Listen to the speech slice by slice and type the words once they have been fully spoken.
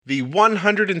The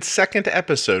 102nd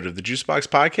episode of the Juicebox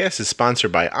Podcast is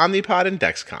sponsored by Omnipod and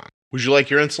Dexcom. Would you like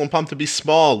your insulin pump to be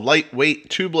small, lightweight,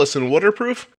 tubeless, and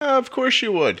waterproof? Of course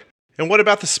you would. And what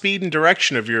about the speed and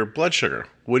direction of your blood sugar?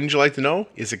 Wouldn't you like to know?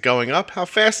 Is it going up? How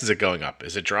fast is it going up?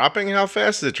 Is it dropping? How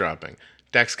fast is it dropping?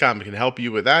 Dexcom can help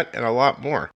you with that and a lot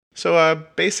more. So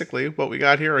basically, what we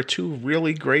got here are two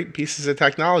really great pieces of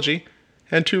technology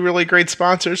and two really great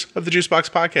sponsors of the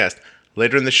Juicebox Podcast.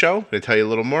 Later in the show, I'm going to tell you a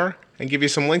little more and give you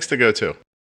some links to go to.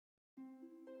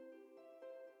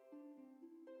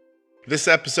 This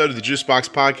episode of the Juicebox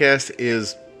Podcast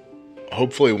is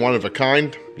hopefully one of a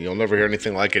kind. You'll never hear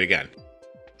anything like it again.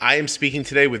 I am speaking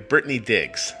today with Brittany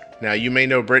Diggs. Now, you may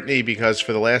know Brittany because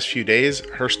for the last few days,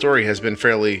 her story has been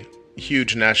fairly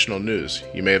huge national news.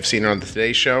 You may have seen her on the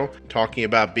Today Show talking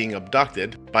about being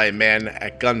abducted by a man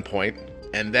at gunpoint,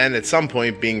 and then at some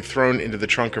point being thrown into the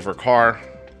trunk of her car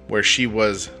where she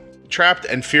was trapped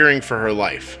and fearing for her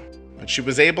life. But she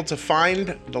was able to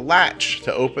find the latch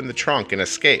to open the trunk and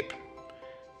escape.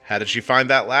 How did she find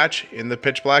that latch in the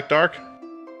pitch black dark?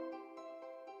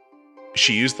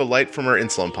 She used the light from her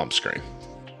insulin pump screen.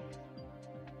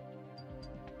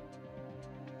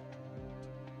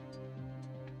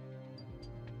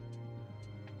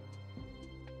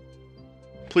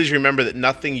 Please remember that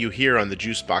nothing you hear on the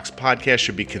Juicebox Podcast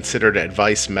should be considered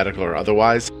advice, medical or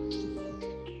otherwise.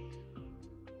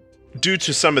 Due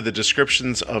to some of the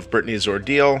descriptions of Brittany's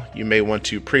ordeal, you may want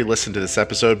to pre-listen to this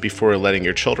episode before letting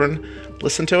your children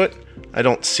listen to it. I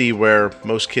don't see where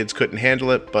most kids couldn't handle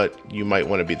it, but you might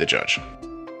want to be the judge.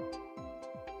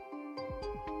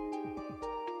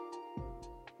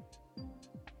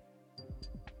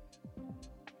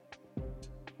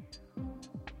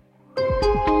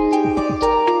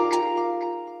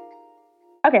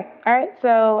 Okay. All right.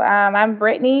 So I'm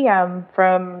Brittany. I'm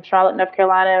from Charlotte, North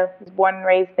Carolina. I was born and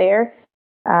raised there.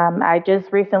 I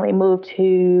just recently moved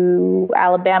to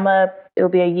Alabama. It'll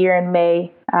be a year in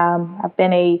May. I've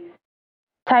been a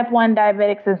type 1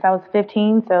 diabetic since I was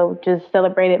 15, so just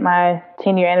celebrated my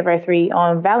 10-year anniversary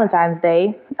on Valentine's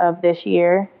Day of this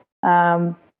year.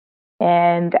 And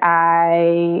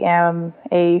I am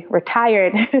a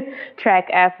retired track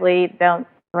athlete. Don't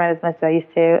run as much as I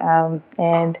used to.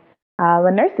 And I'm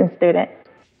a nursing student.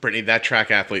 Brittany, that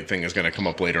track athlete thing is going to come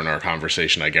up later in our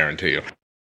conversation, I guarantee you.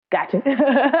 Gotcha.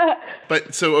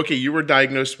 But so, okay, you were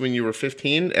diagnosed when you were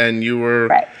 15 and you were,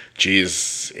 right.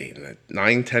 9th,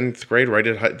 10th grade, right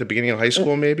at the beginning of high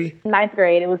school, maybe? 9th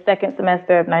grade. It was second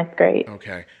semester of 9th grade.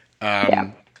 Okay.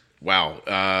 Yeah. Wow.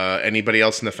 Anybody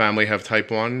else in the family have type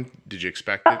 1? Did you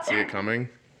expect it, see it coming?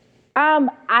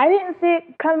 I didn't see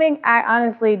it coming. I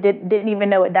honestly didn't even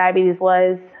know what diabetes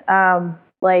was. I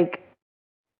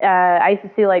used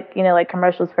to see like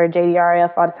commercials for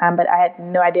JDRF all the time, but I had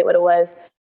no idea what it was.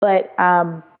 But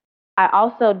I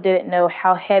also didn't know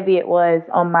how heavy it was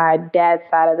on my dad's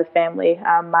side of the family.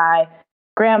 My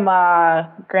grandma,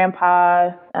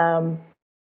 grandpa,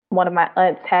 one of my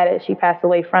aunts had it. She passed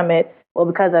away from it, well,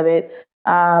 because of it.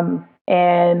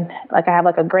 And I have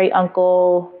a great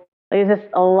uncle. There's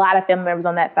just a lot of family members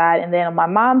on that side. And then on my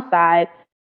mom's side,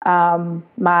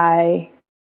 my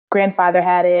grandfather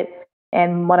had it.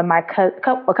 And one of my a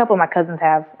couple of my cousins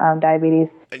have diabetes.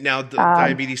 Now,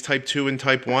 diabetes type 2 and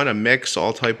type 1, a mix,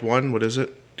 all type 1, what is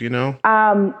it? Do you know?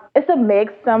 It's a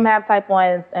mix. Some have type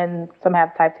 1 and some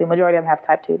have type 2. Majority of them have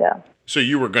type 2, though. So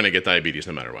you were going to get diabetes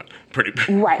no matter what?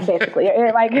 Right, basically.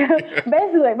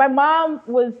 Basically, my mom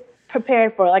was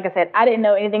prepared for it. Like I said, I didn't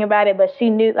know anything about it, but she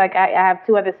knew, I have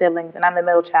two other siblings, and I'm the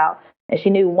middle child. And she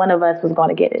knew one of us was going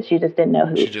to get it. She just didn't know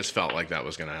who. She just felt like that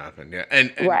was going to happen. Yeah.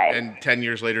 And right. And 10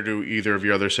 years later, do either of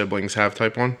your other siblings have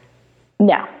type 1?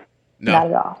 No. Not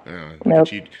at all. Nope.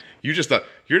 You're just a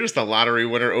lottery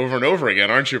winner over and over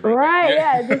again, aren't you? Right.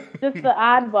 Yeah. Just the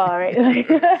oddball, right? You're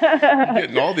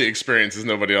getting all the experiences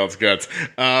nobody else gets.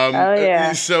 Oh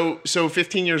yeah. So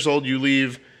 15 years old, you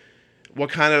leave. What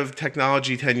kind of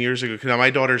technology 10 years ago? Because my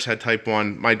daughter's had type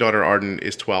 1. My daughter Arden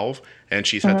is 12, and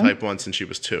she's had type 1 since she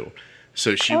was 2.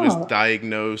 So she was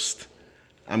diagnosed,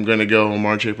 I'm going to go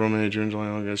March, April, May, June, July,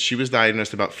 August. She was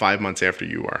diagnosed about 5 months after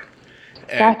you were.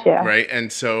 Gotcha. Right? And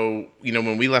so,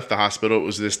 when we left the hospital, it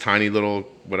was this tiny little,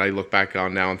 what I look back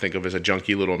on now and think of as a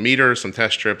junky little meter, some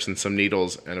test strips and some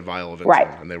needles and a vial of insulin. Right.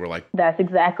 And they were like, That's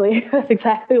exactly what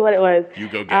it was. You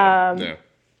go get it. Yeah.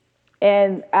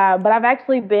 And, but I've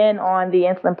actually been on the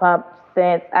insulin pump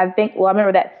since, I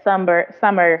remember that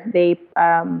summer they,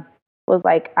 was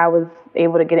I was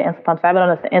able to get an insulin pump. So I've been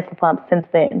on an insulin pump since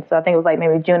then. So I think it was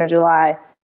maybe June or July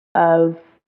of,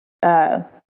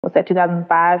 what's that,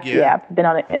 2005? Yeah, I've been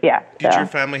on it. Yeah. Did your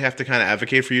family have to kind of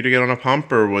advocate for you to get on a pump,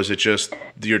 or was it just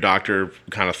your doctor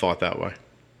kind of thought that way?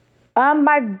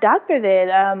 My doctor did.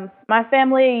 My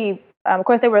family, of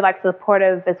course, they were like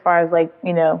supportive as far as like,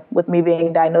 with me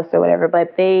being diagnosed or whatever,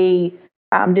 but they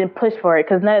didn't push for it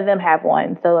because none of them have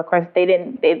one. So of course they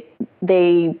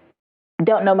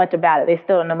don't know much about it. They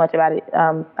still don't know much about it.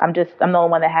 I'm the only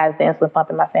one that has the insulin pump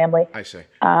in my family. I see.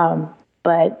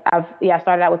 But I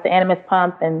started out with the Animus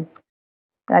pump, and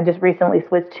I just recently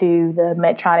switched to the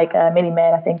Medtronic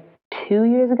MiniMed, I think 2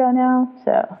 years ago now.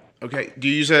 So. Okay. Do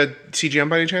you use a CGM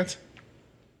by any chance?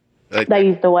 I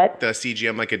use the what? The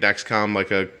CGM, like a Dexcom, like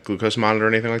a glucose monitor or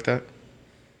anything like that?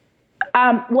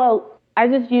 Well, I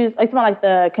just use, it's more like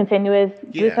the continuous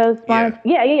glucose monitor.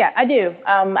 Yeah, I do.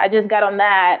 I just got on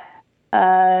that.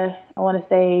 I want to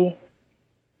say,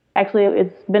 actually,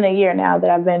 it's been a year now that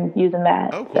I've been using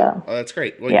that. Oh, cool. So. Oh, that's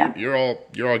great. Well, yeah. you're all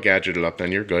gadgeted up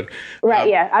then. You're good. Right,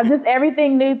 yeah. I'm just,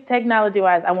 everything new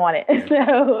technology-wise, I want it.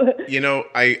 So.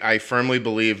 I firmly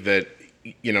believe that,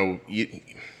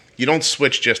 you don't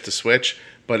switch just to switch,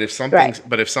 but if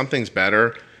something's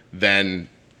better, then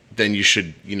you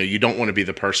should, you don't want to be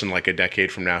the person like a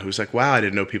decade from now who's like, wow, I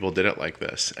didn't know people did it like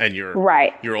this. And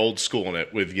you're old school in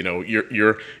it with,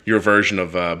 your version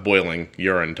of boiling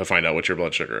urine to find out what your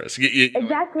blood sugar is.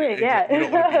 Exactly. Yeah.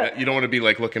 You don't want to be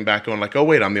like looking back going like, oh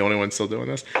wait, I'm the only one still doing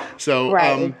this. So,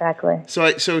 exactly.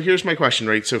 So here's my question,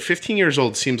 right? So 15 years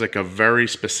old seems like a very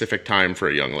specific time for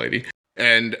a young lady.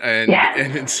 And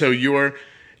so you're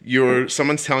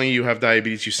someone's telling you have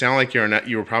diabetes. You sound like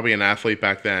you were probably an athlete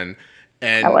back then.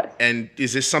 And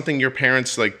is this something your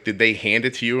parents, like, did they hand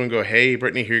it to you and go, hey,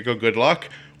 Brittany, here you go, good luck?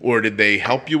 Or did they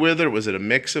help you with it? Or was it a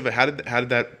mix of it? How did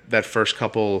that first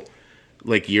couple,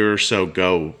 like, year or so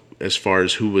go as far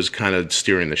as who was kind of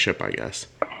steering the ship, I guess?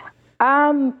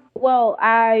 Well,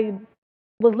 I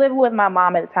was living with my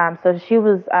mom at the time, so she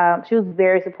was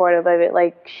very supportive of it.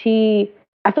 Like,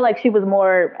 I feel like she was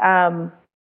more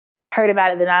heard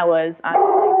about it than I was, honestly,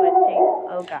 but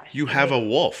oh gosh. You have a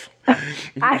wolf.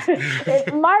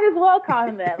 It might as well call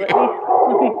him that. Let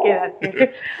me get out of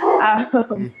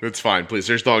here. It's fine, please.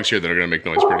 There's dogs here that are going to make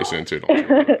noise pretty soon, too.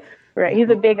 Right. He's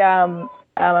a big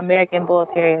American Bull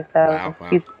Terrier, so wow.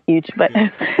 He's huge. But,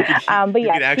 but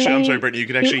yeah. I'm sorry, Brittany, you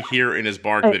could actually hear in his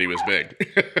bark that he was big.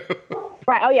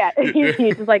 Right. Oh, yeah. He's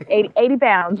huge. It's like 80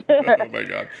 pounds. Oh, my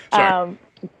God. Sorry.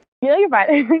 You're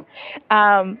fine.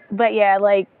 But yeah,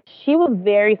 like, she was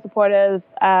very supportive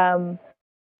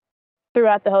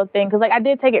throughout the whole thing. Because, like, I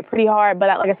did take it pretty hard, but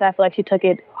like I said, I feel like she took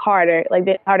it harder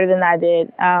than I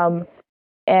did.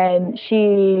 And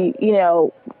she,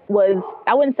 was,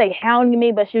 I wouldn't say hounding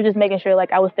me, but she was just making sure,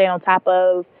 like, I was staying on top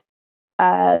of,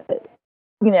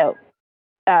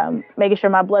 making sure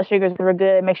my blood sugars were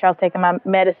good, make sure I was taking my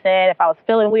medicine. If I was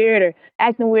feeling weird or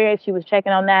acting weird, she was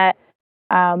checking on that.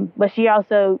 But she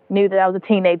also knew that I was a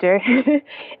teenager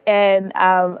and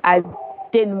I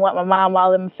didn't want my mom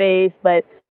all in my face, but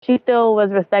she still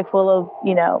was respectful of,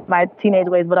 my teenage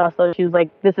ways, but also she was like,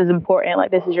 this is important.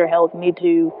 Like, this is your health. You need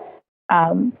to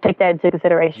take that into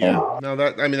consideration. Yeah. No,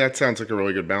 that sounds like a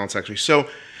really good balance, actually. So,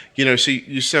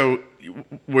 so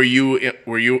were you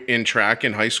in track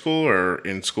in high school or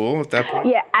in school at that point?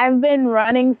 Yeah, I've been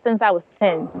running since I was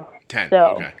 10. 10, so,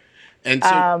 okay. And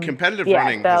so competitive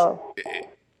running,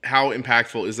 how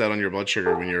impactful is that on your blood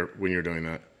sugar when you're doing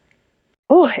that?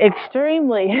 Oh,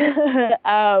 extremely.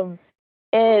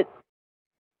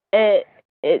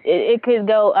 It could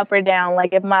go up or down.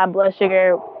 Like, if my blood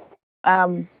sugar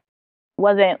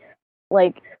wasn't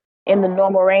like in the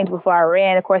normal range before I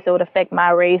ran, of course it would affect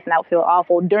my race, and I would feel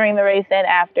awful during the race and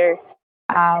after.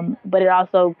 But it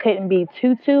also couldn't be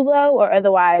too low, or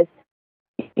otherwise,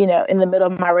 in the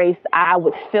middle of my race, I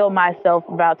would feel myself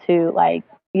about to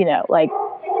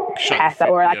pass out,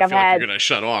 or like I've had. You're gonna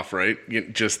shut off, right?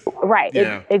 Right.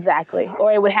 Yeah. Exactly.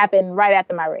 Or it would happen right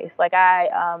after my race. Like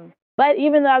but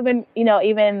even though I've been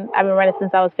running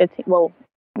since I was 15. Well,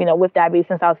 with diabetes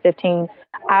since I was 15,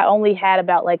 I only had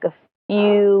about like a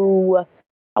few.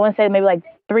 I want to say maybe like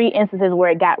 3 instances where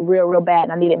it got real bad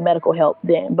and I needed medical help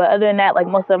then. But other than that, like,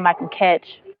 most of them I can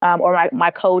catch, or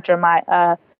my coach or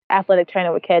my athletic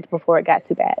trainer would catch before it got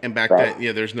too bad. And back then,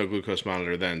 there's no glucose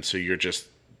monitor then, so you're just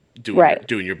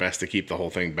doing your best to keep the whole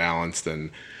thing balanced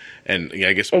and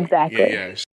I guess exactly.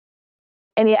 Yeah.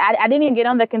 And I didn't even get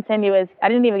on the continuous. I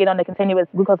didn't even get on the continuous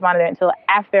glucose monitor until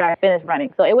after I finished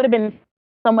running. So it would have been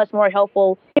so much more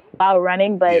helpful while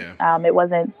running, but it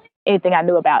wasn't anything I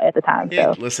knew about at the time.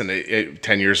 Yeah, so listen,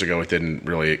 10 years ago, it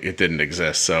didn't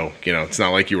exist. So, it's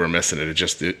not like you were missing it. It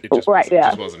just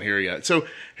wasn't here yet. So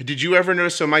did you ever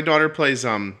notice, so my daughter plays,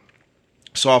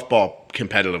 softball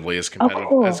competitively, as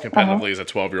competitively as a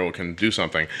 12-year-old can do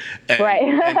something. And, right.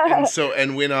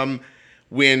 and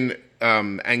when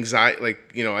anxiety,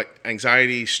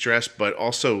 anxiety, stress, but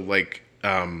also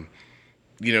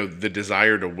the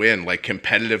desire to win, like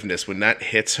competitiveness. When that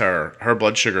hits her, her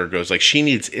blood sugar goes, like, she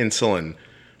needs insulin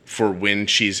for when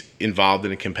she's involved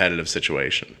in a competitive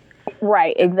situation.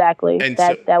 Right, exactly. And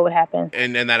that would happen.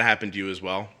 And that happened to you as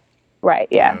well? Right,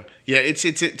 yeah. Yeah,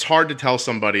 it's hard to tell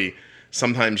somebody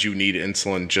sometimes you need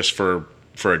insulin just for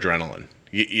adrenaline.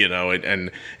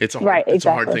 And it's a hard, it's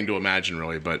a hard thing to imagine,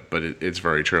 really, but it's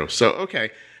very true. So, okay.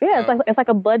 Yeah, it's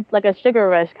like a sugar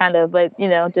rush kind of, but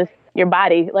just your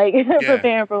body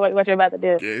preparing for what you're about to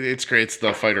do. It's great. It's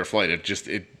the fight or flight.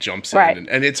 It jumps in,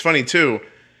 and it's funny too.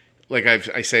 Like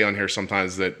I say on here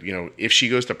sometimes that if she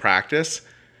goes to practice,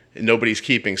 and nobody's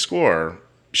keeping score,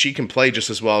 she can play just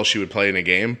as well as she would play in a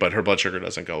game, but her blood sugar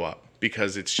doesn't go up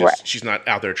because it's just she's not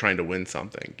out there trying to win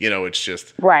something. It's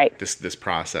just this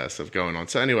process of going on.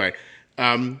 So anyway,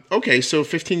 okay, so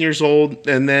 15 years old,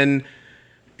 and then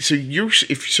so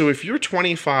if you're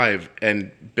 25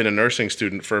 and been a nursing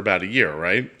student for about a year,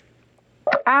 right?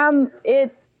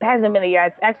 It hasn't been a year.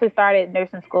 I actually started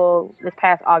nursing school this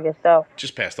past August, so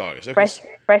just past August. Okay.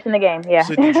 Fresh in the game, yeah.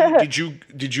 So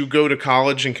did you go to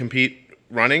college and compete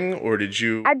running, or did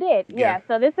you? I did, yeah.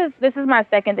 So this is my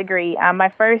second degree. My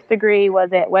first degree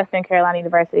was at Western Carolina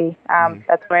University.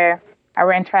 That's where I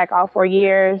ran track all 4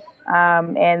 years,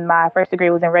 and my first degree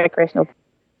was in recreational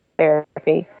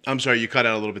therapy. I'm sorry, you cut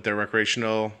out a little bit there.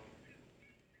 Recreational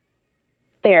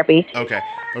therapy. Okay.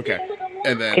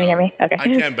 And then can you hear me? Okay. I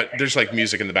can, but there's like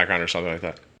music in the background or something like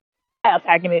that. Oh,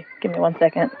 sorry. Give me 1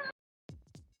 second.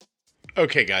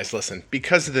 Okay, guys, listen.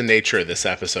 Because of the nature of this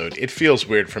episode, it feels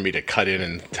weird for me to cut in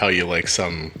and tell you like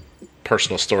some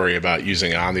personal story about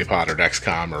using Omnipod or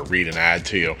Dexcom or read an ad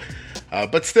to you.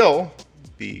 But still,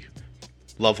 the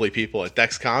lovely people at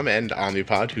Dexcom and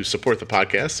Omnipod who support the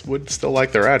podcast would still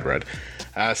like their ad read.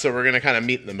 So we're going to kind of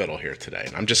meet in the middle here today.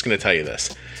 I'm just going to tell you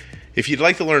this. If you'd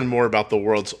like to learn more about the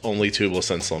world's only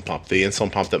tubeless insulin pump, the insulin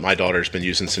pump that my daughter's been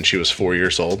using since she was 4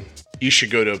 years old, you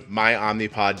should go to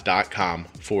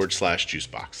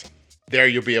myomnipod.com/juicebox. There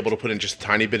you'll be able to put in just a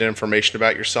tiny bit of information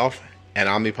about yourself, and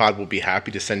Omnipod will be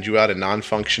happy to send you out a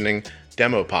non-functioning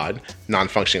demo pod.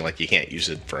 Non-functioning like you can't use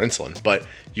it for insulin, but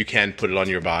you can put it on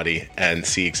your body and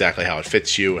see exactly how it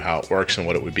fits you, how it works, and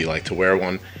what it would be like to wear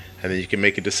one, and then you can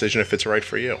make a decision if it's right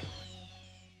for you.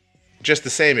 Just the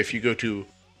same, if you go to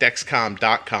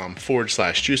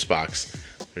Dexcom.com/juicebox,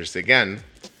 there's again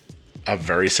a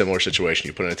very similar situation.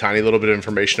 You put in a tiny little bit of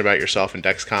information about yourself, and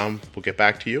Dexcom will get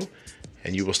back to you,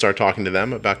 and you will start talking to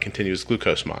them about continuous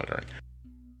glucose monitoring.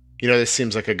 This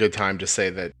seems like a good time to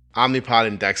say that Omnipod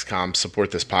and Dexcom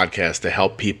support this podcast to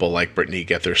help people like Brittany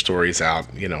get their stories out.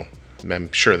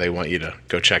 I'm sure they want you to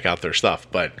go check out their stuff,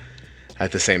 but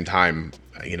at the same time,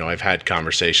 I've had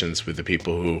conversations with the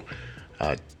people who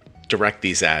direct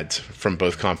these ads from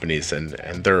both companies, and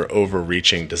their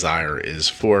overreaching desire is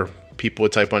for people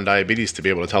with type 1 diabetes to be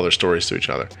able to tell their stories to each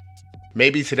other.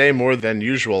 Maybe today more than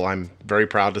usual, I'm very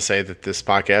proud to say that this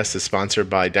podcast is sponsored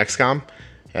by Dexcom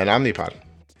and Omnipod,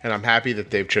 and I'm happy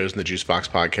that they've chosen the Juicebox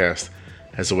podcast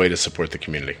as a way to support the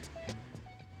community.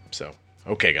 So,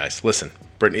 okay guys, listen,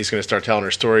 Brittany's going to start telling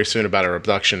her story soon about her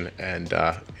abduction, and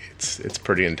it's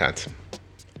pretty intense.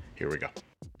 Here we go.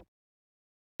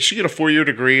 She got a 4-year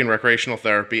degree in recreational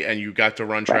therapy, and you got to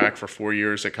run track for 4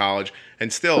 years at college,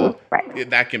 and still,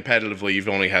 that competitively, you've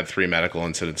only had 3 medical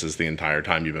incidences the entire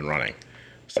time you've been running.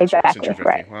 Since you're 50.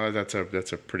 Right. Well, that's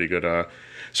a pretty good.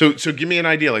 So give me an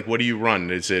idea. Like, what do you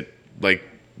run? Is it like,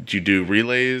 do you do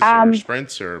relays or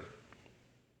sprints or?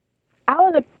 I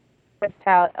was a sprint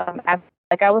child. I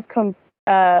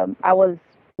was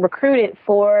recruited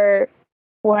for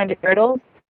 400 hurdles.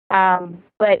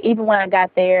 But even when I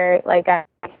got there,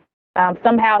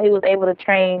 somehow he was able to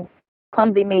train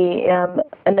clumsy me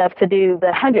enough to do the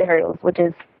 100 hurdles, which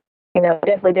is,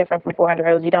 definitely different from 400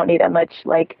 hurdles. You don't need that much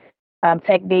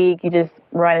technique. You just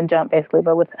run and jump basically.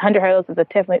 But with 100 hurdles, it's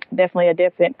definitely a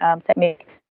different technique.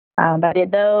 But I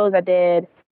did those. I did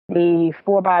the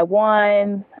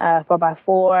 4x1,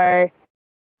 4x4,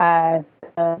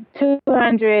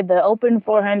 200, the open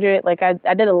 400. I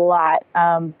did a lot.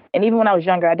 And even when I was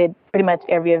younger, I did pretty much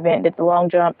every event. Did the long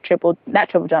jump, not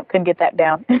triple jump, couldn't get that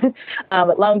down.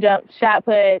 But long jump, shot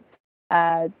put.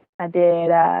 I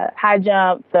did high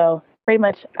jump. So pretty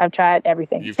much I've tried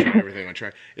everything. You've tried everything on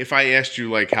track. If I asked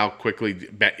you how quickly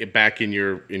back in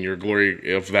your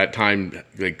glory of that time,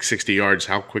 60 yards,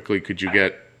 how quickly could you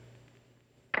get?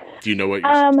 Do you know what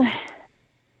you're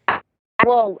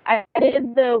Well, I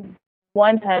did the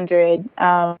 100.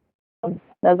 That was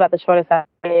about the shortest I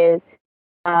did.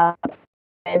 And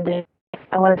then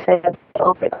I want to say that's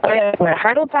open.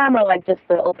 Hurdle time or like just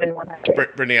the open 100?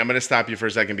 Brittany, I'm going to stop you for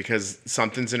a second because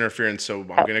something's interfering. So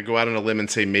I'm going to go out on a limb and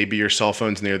say maybe your cell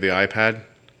phone's near the iPad.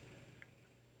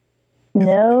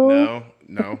 No.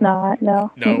 No. It's not.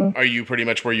 No. No. Mm-mm. Are you pretty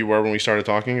much where you were when we started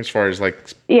talking as far as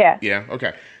like? Yeah. Yeah.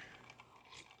 Okay.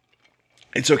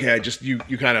 It's okay. I just you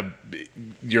kind of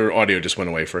your audio just went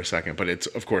away for a second, but it's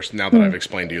of course now that I've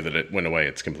explained to you that it went away,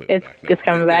 it's completely back. It's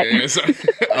coming back. Yeah, so,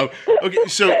 okay.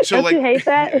 So Don't like you hate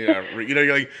that? Yeah,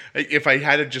 you're like if I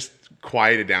had to just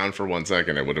quiet it down for 1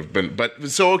 second, it would have been. But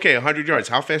so okay, 100 yards.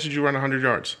 How fast did you run 100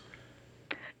 yards?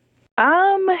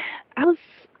 I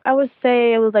would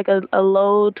say it was like a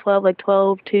low 12, like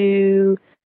 12 to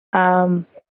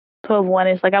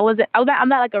 12-1-ish. Like I'm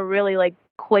not like a really like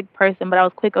quick person, but I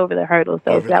was quick over the hurdle,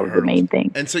 so that was the main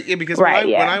thing. And so yeah, because when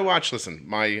I watch,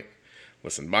 the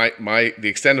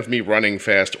extent of me running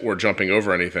fast or jumping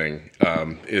over anything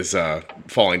is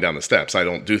falling down the steps. I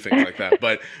don't do things like that,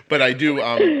 but I do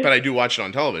watch it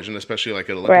on television, especially like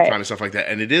at Olympic time and stuff like that.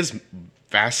 And it is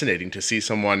fascinating to see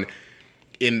someone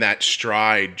in that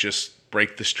stride just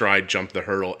break the stride, jump the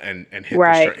hurdle, and hit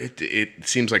the stride. It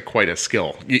seems like quite a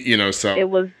skill, so. It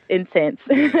was intense.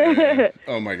 Yeah.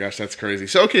 Oh my gosh, that's crazy.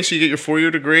 So, okay, so you get your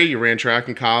 4-year degree, you ran track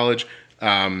in college,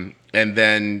 and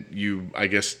then you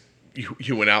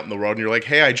went out in the world and you're like,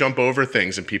 hey, I jump over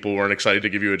things, and people weren't excited to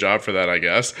give you a job for that, I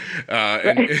guess.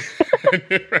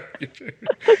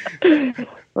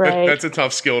 Right. That's a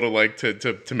tough skill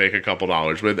to make a couple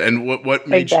dollars with. And what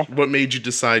made you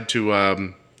decide to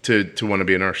want to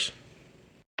be a nurse?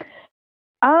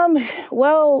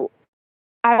 Well,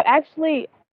 I actually,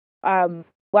 I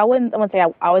wouldn't say I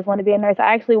always wanted to be a nurse.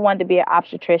 I actually wanted to be an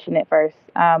obstetrician at first.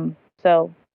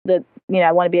 So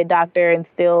I want to be a doctor and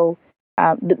still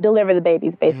deliver the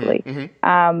babies, basically.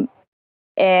 Mm-hmm.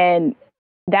 And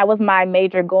that was my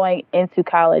major going into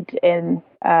college. And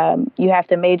you have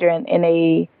to major in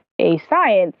a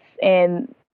science,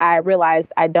 and I realized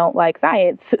I don't like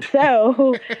science.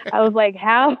 So I was like,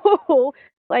 how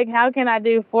can I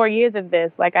do 4 years of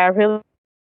this? Like, I really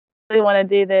want to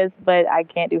do this, but I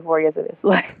can't do 4 years of this.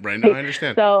 Like, right now, I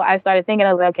understand. So I started thinking,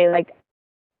 I was like,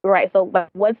 okay, so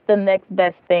what's the next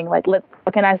best thing? Like, what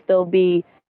can I still be,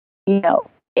 in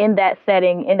that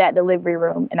setting, in that delivery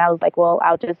room? And I was like, well,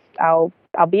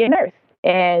 I'll be a nurse.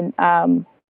 And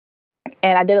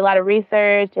I did a lot of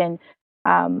research, and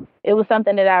it was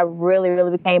something that I really,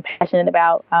 really became passionate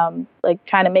about, like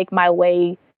trying to make my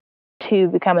way to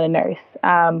becoming a nurse.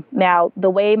 Now, the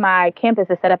way my campus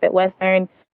is set up at Western,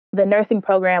 the nursing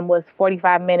program was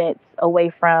 45 minutes away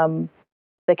from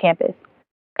the campus.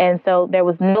 And so there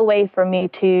was no way for me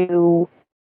to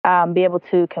be able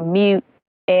to commute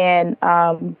and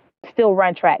still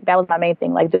run track. That was my main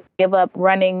thing. Like, just give up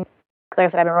running, because like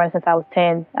I said, I've been running since I was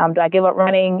 10. Do I give up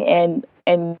running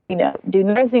and do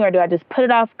nursing, or do I just put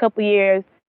it off a couple years,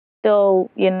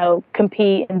 still,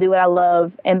 compete and do what I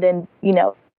love, and then,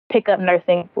 pick up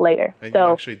nursing later? And you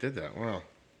actually did that. Wow.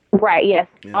 Right. Yes.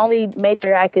 Yeah. Only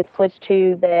major I could switch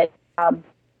to that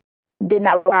did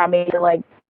not require me to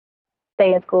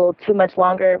stay in school too much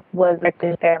longer was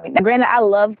respiratory therapy. Now, granted, I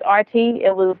loved RT.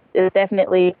 It was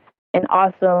definitely an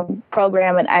awesome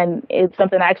program, and it's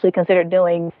something I actually considered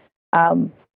doing.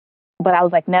 But I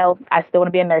was like, no, I still want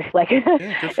to be a nurse.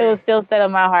 It was still set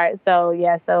on my heart. So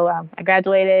I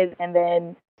graduated and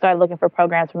then started looking for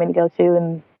programs for me to go to,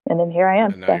 and then here I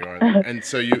am. And now you are there. And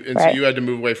so you had to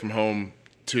move away from home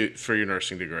for your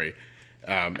nursing degree.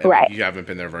 And you haven't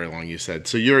been there very long, you said.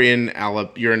 So you're in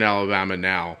Alabama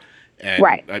now,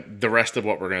 and the rest of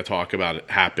what we're going to talk about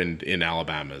happened in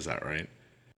Alabama. Is that right?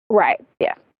 Right.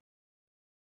 Yeah.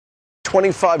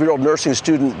 25-year-old nursing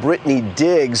student Brittany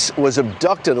Diggs was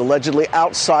abducted allegedly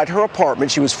outside her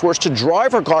apartment. She was forced to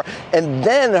drive her car, and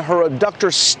then her abductor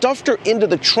stuffed her into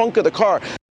the trunk of the car.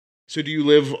 So do you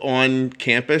live on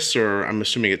campus, or I'm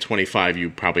assuming at 25 you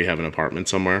probably have an apartment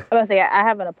somewhere? I was going to say, I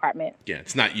have an apartment. Yeah,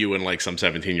 it's not you and some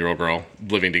 17-year-old girl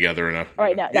living together in a... All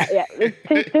right, no, yeah.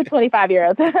 It's two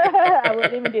 25-year-olds. I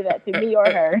wouldn't even do that to me or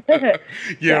her.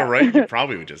 Yeah, right? You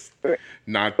probably would just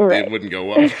not... Right. It wouldn't go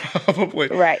well, probably.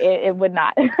 Right, it would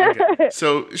not. Okay.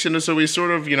 So we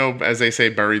sort of, as they say,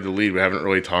 buried the lead. We haven't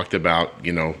really talked about,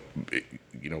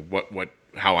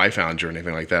 how I found you or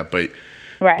anything like that, but...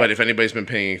 Right. But if anybody's been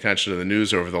paying attention to the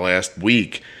news over the last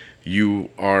week,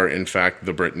 you are in fact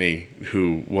the Brittany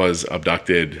who was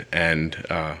abducted and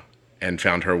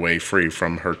found her way free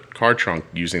from her car trunk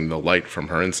using the light from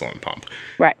her insulin pump.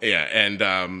 Right. Yeah,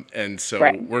 and so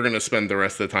we're gonna spend the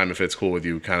rest of the time, if it's cool with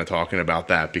you, kind of talking about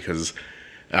that because,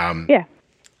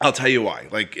 I'll tell you why.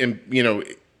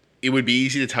 it would be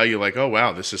easy to tell you like, oh,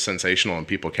 wow, this is sensational and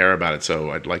people care about it,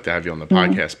 so I'd like to have you on the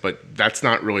podcast. But that's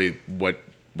not really what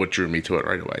drew me to it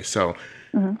right away. So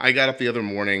I got up the other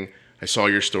morning, I saw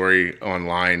your story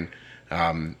online,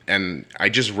 and I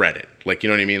just read it. Like, you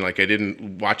know what I mean? Like, I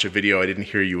didn't watch a video, I didn't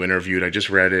hear you interviewed, I just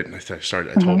read it, and I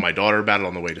told my daughter about it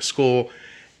on the way to school.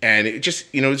 And it just,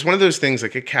 it's one of those things,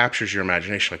 like, it captures your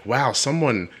imagination. Like, wow,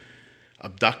 someone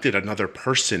abducted another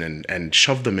person and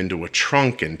shoved them into a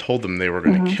trunk and told them they were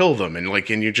going to kill them. And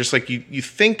you're just like, you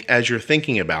think as you're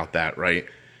thinking about that, right,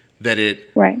 that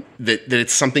that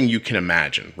it's something you can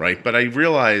imagine, right? But I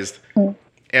realized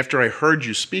after I heard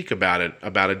you speak about it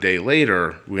about a day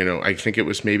later, I think it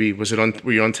was were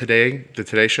you on the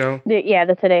Today Show? Yeah,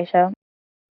 the Today Show.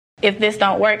 If this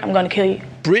don't work, I'm going to kill you.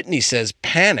 Brittany says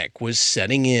panic was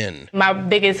setting in. My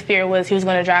biggest fear was he was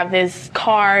going to drive this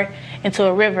car into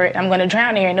a river, and I'm going to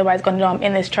drown here, and nobody's going to know I'm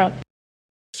in this trunk.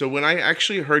 So when I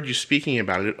actually heard you speaking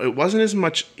about it, it wasn't as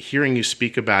much hearing you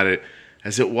speak about it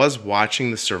as it was watching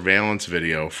the surveillance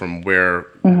video from where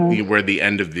the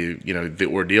end of the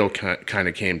ordeal kind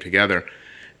of came together.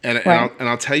 And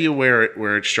I'll tell you where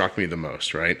it struck me the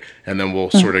most, right? And then we'll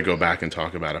sort of go back and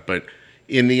talk about it. But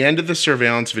in the end of the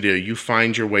surveillance video, you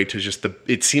find your way to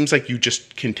it seems like you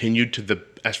just continued to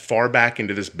as far back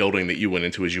into this building that you went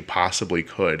into as you possibly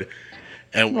could.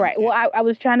 And right. Well, I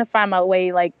was trying to find my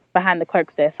way like behind the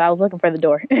clerk's desk. So I was looking for the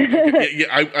door.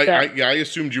 I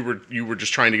assumed you were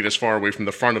just trying to get as far away from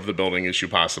the front of the building as you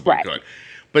possibly could.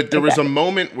 But there was a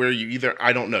moment where you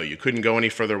I don't know, you couldn't go any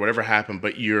further, whatever happened,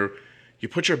 but you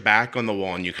put your back on the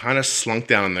wall and you kind of slunk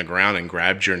down on the ground and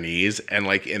grabbed your knees. And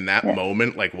like in that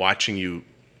moment, like watching you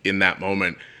in that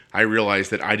moment, I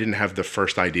realized that I didn't have the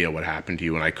first idea what happened to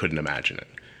you and I couldn't imagine it.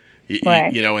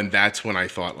 And that's when I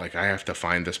thought like, I have to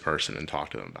find this person and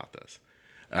talk to them about this.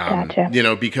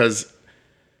 Gotcha. Because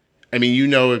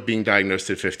of being diagnosed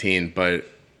at 15, but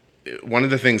one of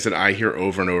the things that I hear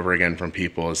over and over again from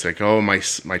people is like, oh, my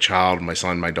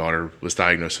son, my daughter was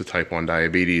diagnosed with type 1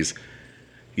 diabetes.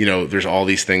 There's all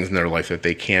these things in their life that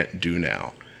they can't do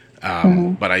now.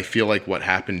 But I feel like what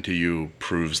happened to you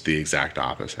proves the exact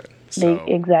opposite. So,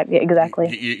 exactly.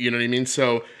 You know what I mean?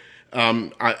 So,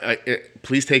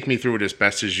 please take me through it as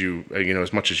best as you,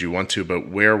 as much as you want to, but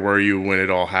where were you when it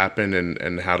all happened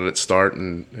and how did it start?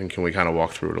 And can we kind of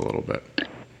walk through it a little bit?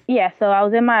 Yeah. So I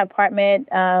was in my apartment.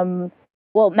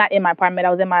 Not in my apartment. I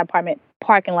was in my apartment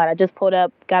parking lot. I just pulled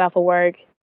up, got off of work,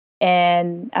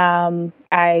 and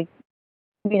I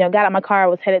got out of my car,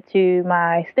 was headed to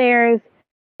my stairs,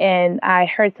 and I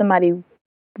heard somebody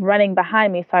running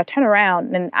behind me. So I turn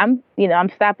around, and I'm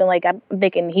stopping, like I'm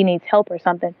thinking he needs help or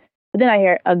something. But then I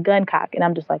hear a gun cock, and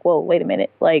I'm just like, whoa, wait a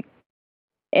minute. Like,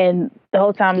 and the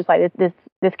whole time I'm just like,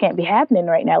 this can't be happening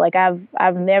right now. Like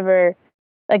I've never,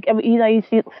 like, you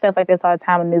see stuff like this all the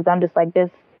time in the news. I'm just like, this,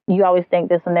 you always think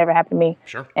this will never happen to me.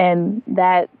 Sure. And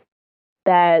that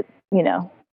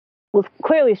was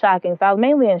clearly shocking. So I was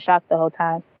mainly in shock the whole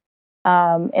time.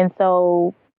 And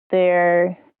so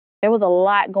there was a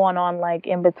lot going on, like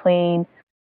in between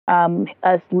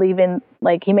us leaving.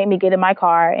 Like he made me get in my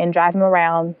car and drive him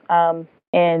around.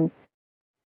 And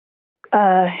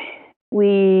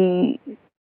we,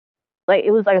 like,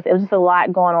 it was just a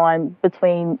lot going on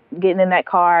between getting in that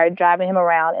car, driving him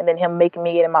around, and then him making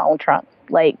me get in my own trunk.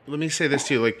 Like, let me say this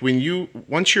to you: like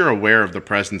once you're aware of the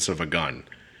presence of a gun,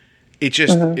 it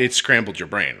just it scrambled your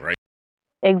brain, right?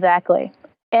 Exactly.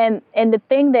 And the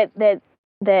thing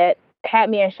that had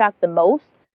me in shock the most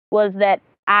was that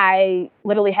I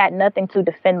literally had nothing to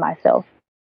defend myself.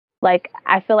 Like,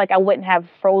 I feel like I wouldn't have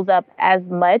froze up as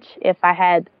much if I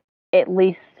had at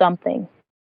least something.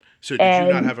 So did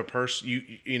you not have a purse?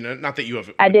 Not that you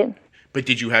have. I didn't. But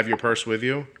did you have your purse with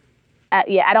you?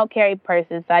 Yeah, I don't carry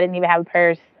purses, so I didn't even have a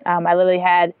purse. I literally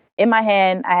had in my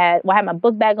hand. I had my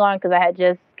book bag on because I had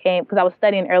just came because I was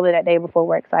studying early that day before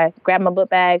work. So I grabbed my book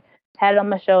bag, had it on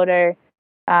my shoulder,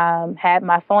 had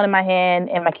my phone in my hand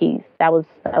and my keys. That was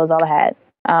all I had.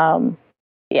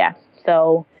 Yeah.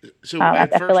 So I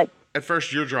feel like at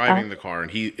first you're driving the car,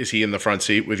 and is he in the front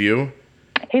seat with you?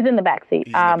 He's in the back seat.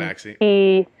 He's in the back seat.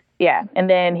 And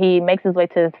then he makes his way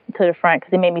to the front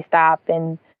because he made me stop,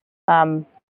 and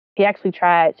he actually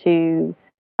tried to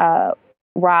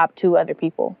rob 2 other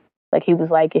people. Like, he was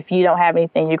like, if you don't have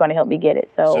anything, you're going to help me get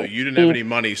it. So you didn't have any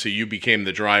money, so you became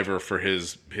the driver for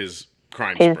his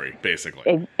crime spree,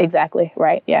 basically. Exactly,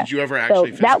 right, yeah. Did you ever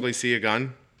actually physically see a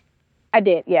gun? I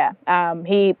did, yeah.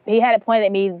 He had it pointed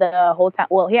at me the whole time.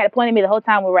 Well, he had it pointed at me the whole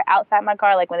time we were outside my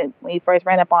car, like when he first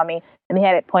ran up on me, and he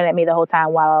had it pointed at me the whole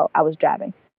time while I was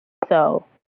driving. So,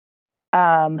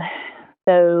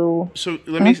 So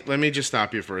let me just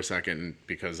stop you for a second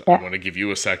because I want to give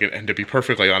you a second, and to be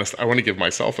perfectly honest, I want to give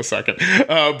myself a second.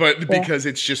 But because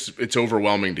it's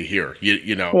overwhelming to hear,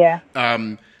 you know. Yeah.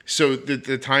 So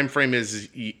the time frame is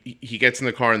he gets in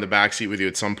the car in the back seat with you.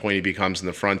 At some point, he becomes in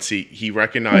the front seat. He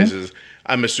recognizes.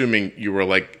 I'm assuming you were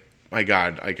like, my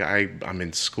God, I'm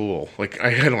in school. Like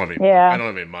I don't have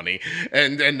any money,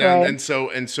 and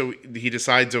so he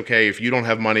decides, okay, if you don't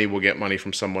have money, we'll get money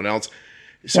from someone else.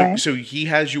 So he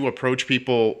has you approach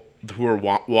people who are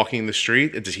walking the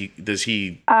street. Does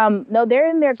he? No, they're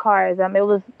in their cars. It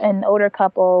was an older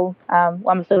couple. I'm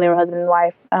assuming they were husband and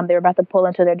wife. They were about to pull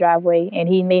into their driveway, and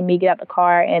he made me get out the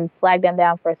car and flag them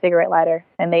down for a cigarette lighter,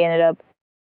 and they ended up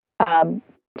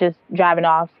just driving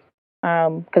off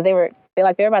because they were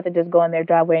about to just go in their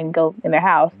driveway and go in their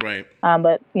house. Right.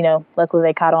 But luckily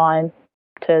they caught on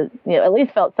to at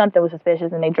least felt something was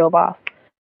suspicious, and they drove off.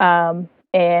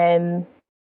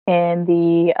 And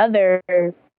the other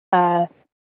it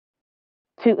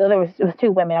was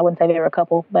two women. I wouldn't say they were a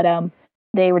couple, but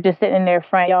they were just sitting in their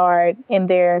front yard in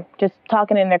there, just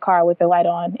talking in their car with their light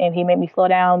on. And he made me slow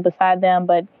down beside them,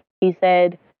 but he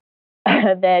said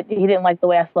that he didn't like the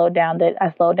way I slowed down. That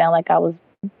I slowed down like I was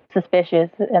suspicious,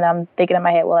 and I'm thinking in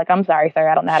my head, well, like, I'm sorry, sir,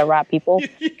 I don't know how to rob people.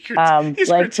 He's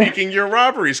critiquing your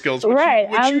robbery skills, which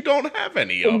you don't have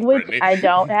any of, Brittany. I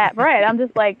don't have. Right, I'm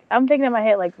just like, I'm thinking in my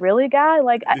head, like, really, guy?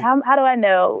 Like, how do I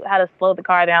know how to slow the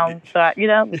car down? So I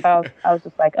was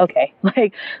just like, okay,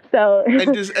 like, so.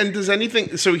 and does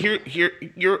anything? So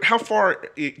you're how far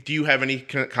do you have any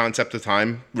concept of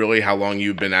time? Really, how long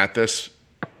you've been at this?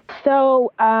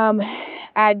 So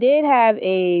I did have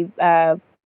a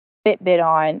Fitbit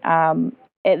on.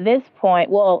 At this point,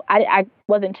 well, I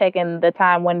wasn't checking the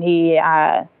time when he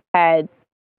had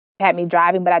me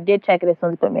driving, but I did check it as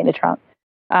soon as he put me in the trunk.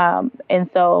 And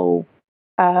so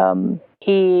it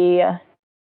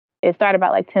started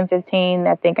about like 10:15.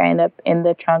 I think I ended up in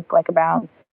the trunk like about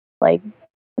like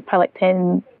probably like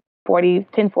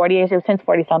 10:40ish. It was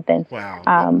 10:40 something.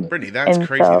 Wow, Brittany, that's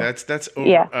crazy. So, that's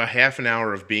over a half an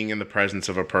hour of being in the presence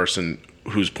of a person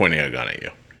who's pointing a gun at you.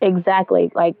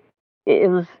 Exactly. Like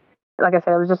it was, like I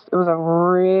said, it was a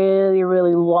really,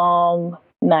 really long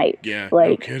night. Yeah,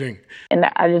 like, no kidding. And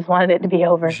I just wanted it to be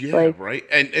over. Yeah, right.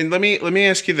 And let me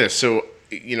ask you this. So,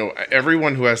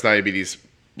 everyone who has diabetes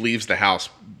leaves the house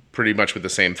pretty much with the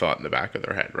same thought in the back of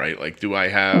their head, right? Like, do I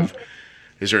have,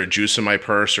 is there a juice in my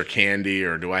purse or candy,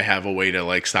 or do I have a way to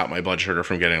like stop my blood sugar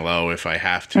from getting low if I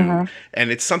have to? And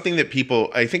it's something that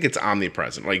people, I think it's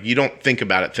omnipresent. Like, you don't think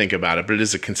about it, but it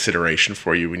is a consideration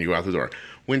for you when you go out the door.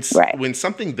 When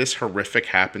something this horrific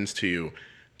happens to you,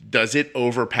 does it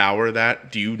overpower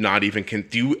that? Do you not even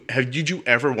did you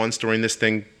ever once during this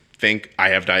thing think, I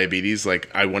have diabetes? Like,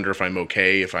 I wonder if I'm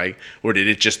okay or did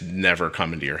it just never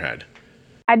come into your head?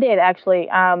 I did, actually.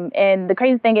 And the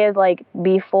crazy thing is, like,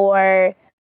 before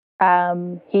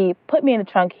he put me in the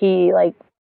trunk, he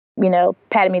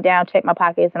patted me down, checked my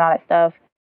pockets and all that stuff.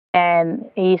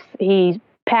 And he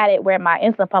patted where my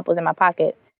insulin pump was in my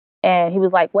pocket. And he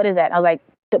was like, "What is that?" I was like,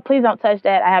 "Please don't touch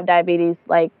that. I have diabetes.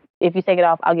 Like, if you take it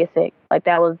off, I'll get sick." Like,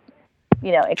 that was,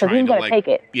 because he was going to take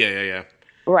it. Yeah.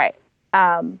 Right.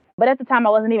 But at the time, I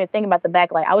wasn't even thinking about the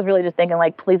back. Like, I was really just thinking,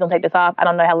 like, please don't take this off. I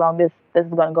don't know how long this is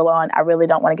going to go on. I really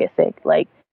don't want to get sick. Like,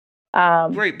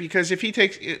 right. Because if he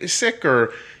takes sick,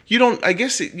 or you don't, I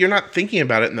guess you're not thinking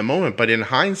about it in the moment, but in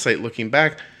hindsight, looking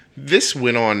back, this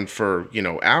went on for,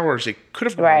 hours. It could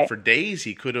have gone on for days.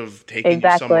 He could have taken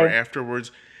you somewhere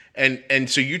afterwards. And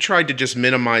so you tried to just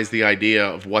minimize the idea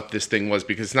of what this thing was,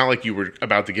 because it's not like you were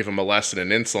about to give him a lesson in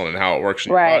insulin and how it works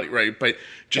in your body, right? But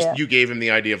just you gave him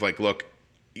the idea of like, look,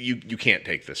 you can't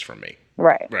take this from me.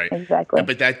 Right. Exactly.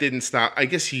 But that didn't stop. I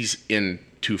guess he's in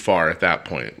too far at that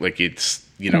point. Like, it's,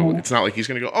 it's not like he's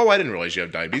going to go, "Oh, I didn't realize you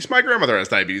have diabetes. My grandmother has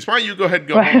diabetes. Why don't you go ahead and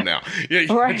go home now?" He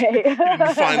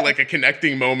didn't find like a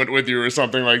connecting moment with you or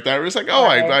something like that. It was like, "Oh,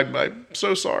 I'm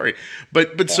so sorry."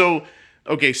 But so,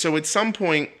 okay. So at some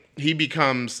point, he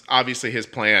becomes, obviously his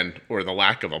plan, or the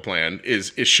lack of a plan,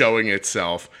 is showing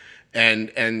itself,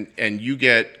 and you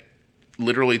get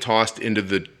literally tossed into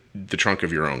the trunk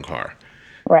of your own car.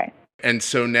 Right. And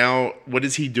so now, what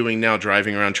is he doing now?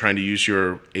 Driving around trying to use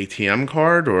your ATM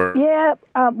card, or? Yeah.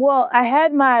 Well, I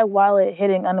had my wallet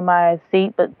hidden under my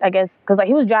seat, but I guess because like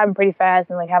he was driving pretty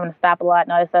fast and like having to stop a lot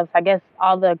and all that stuff. So I guess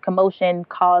all the commotion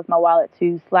caused my wallet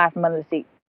to slide from under the seat.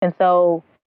 And so,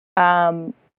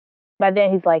 by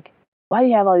then he's like, "Why do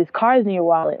you have all these cards in your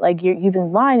wallet? Like you've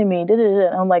been lying to me."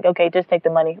 And I'm like, "Okay, just take the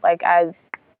money." Like I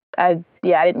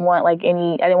didn't want I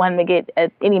didn't want him to get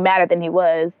any madder than he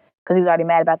was, because he was already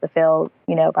mad about the failed,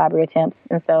 robbery attempts.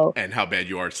 And so. And how bad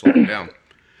you are at slowing down.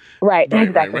 Right, Right,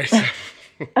 exactly.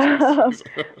 right.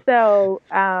 So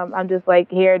I'm just like,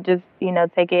 here, just,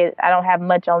 take it. I don't have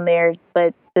much on there,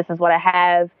 but this is what I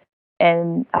have.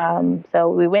 And so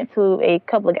we went to a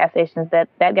couple of gas stations. That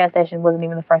gas station wasn't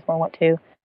even the first one I went to.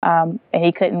 And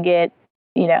he couldn't get,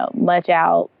 much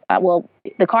out. Well,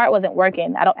 the card wasn't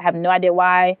working. I have no idea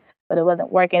why, but it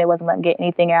wasn't working. It wasn't letting get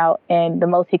anything out. And the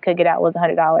most he could get out was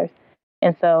 $100.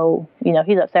 And so,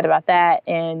 he's upset about that.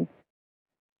 And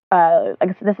like I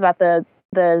said, this is about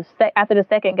after the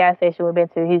second gas station we've been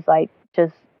to, he's like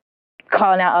just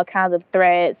calling out all kinds of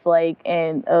threats, like,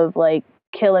 and of like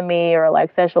killing me or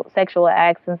like sexual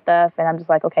acts and stuff. And I'm just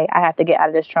like, okay, I have to get out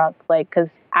of this trunk, like, because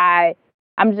I'm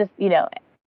just,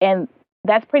 and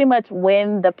that's pretty much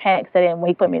when the panic set in, when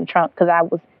he put me in the trunk, because I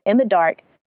was in the dark,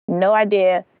 no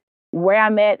idea where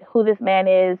I'm at, who this man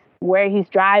is, where he's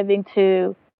driving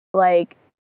to, like,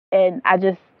 and I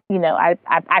just,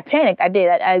 I panicked. I did.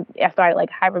 I started like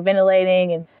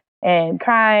hyperventilating and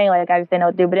crying. Like, I just didn't know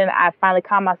what to do. But then I finally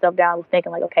calmed myself down. I was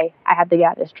thinking like, okay, I have to get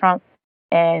out of this trunk.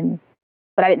 But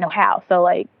I didn't know how. So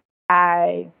like,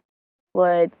 I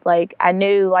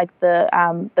knew like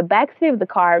the back seat of the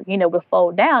car, would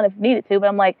fold down if needed to. But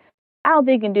I'm like, I don't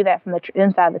think you can do that from the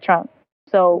inside of the trunk.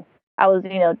 So I was,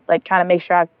 like trying to make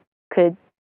sure I could,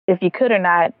 if you could or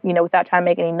not, without trying to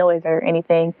make any noise or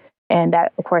anything. And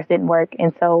that, of course, didn't work.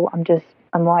 And so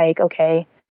I'm like, okay.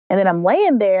 And then I'm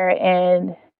laying there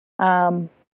and I'm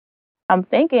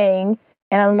thinking,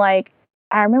 and I'm like,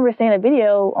 I remember seeing a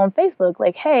video on Facebook,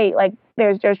 like, hey, like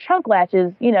there's trunk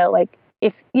latches, like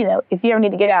if you ever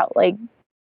need to get out, like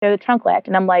there's a trunk latch.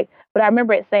 And I'm like, but I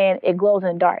remember it saying it glows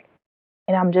in the dark.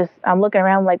 And I'm looking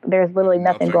around like there's literally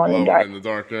nothing glowing in the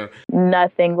dark. Yeah.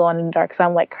 Nothing glowing in the dark. So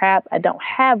I'm like, crap, I don't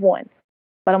have one.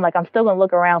 But I'm like, I'm still gonna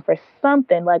look around for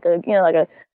something like a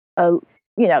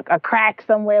crack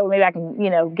somewhere where maybe I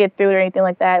can, get through it or anything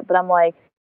like that. But I'm like,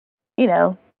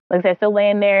 like I said, still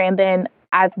laying there. And then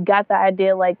I got the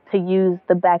idea like to use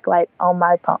the backlight on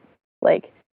my pump.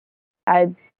 Like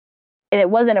and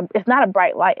it's not a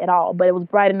bright light at all, but it was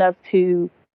bright enough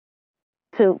to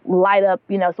light up,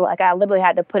 so like I literally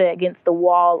had to put it against the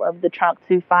wall of the trunk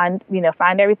to find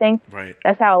everything. Right.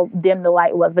 That's how dim the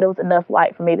light was, but it was enough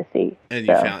light for me to see. And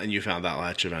you found that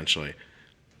latch eventually.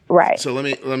 Right. So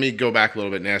let me go back a little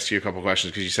bit and ask you a couple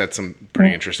questions, because you said some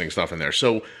pretty interesting stuff in there.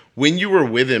 So when you were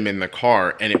with him in the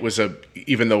car, and it was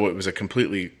even though it was a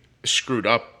completely screwed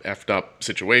up, effed up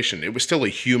situation, it was still a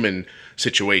human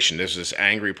situation. There's this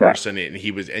angry person,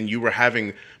 and you were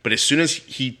having, but as soon as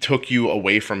he took you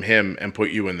away from him and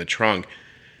put you in the trunk,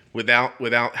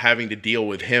 without having to deal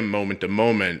with him moment to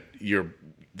moment,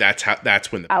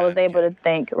 that's when I was able to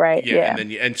think, right? Yeah.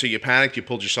 And so you panicked, you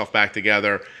pulled yourself back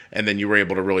together, and then you were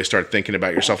able to really start thinking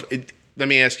about yourself. Let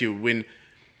me ask you,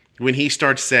 when he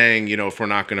starts saying, if we're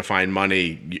not going to find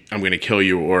money, I'm going to kill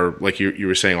you, or like you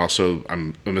were saying also,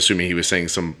 I'm assuming he was saying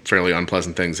some fairly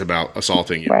unpleasant things about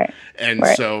assaulting you. Right. And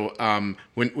so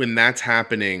when that's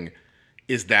happening,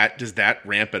 does that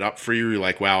ramp it up for you? You're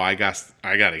like, wow, I got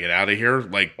to get out of here.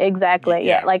 Like, exactly.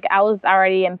 Yeah. Like I was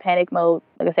already in panic mode.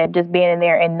 Like I said, just being in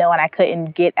there and knowing I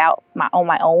couldn't get out on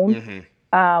my own.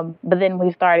 Mm-hmm. But then when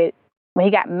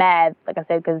he got mad, like I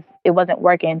said, because it wasn't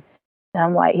working,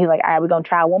 and he's like, all right, we're going to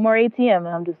try one more ATM. And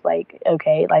I'm just like,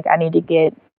 okay, like I need to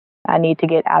get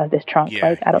out of this trunk.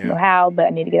 Yeah, like, I don't know how, but I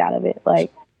need to get out of it. Like,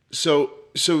 so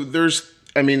there's,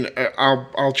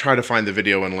 I'll try to find the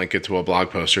video and link it to a blog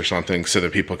post or something so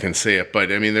that people can see it.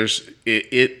 But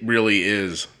it really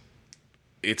is,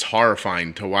 it's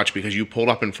horrifying to watch, because you pulled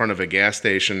up in front of a gas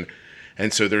station,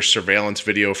 and so there's surveillance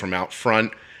video from out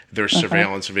front. There's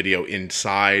surveillance video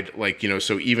inside,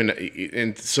 so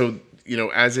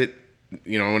as it,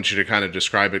 I want you to kind of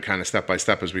describe it kind of step by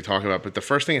step as we talk about. But the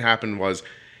first thing that happened was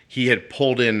he had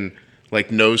pulled in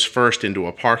like nose first into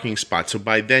a parking spot. So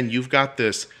by then you've got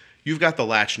the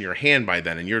latch in your hand by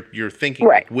then, and you're thinking,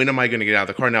 right, like, when am I going to get out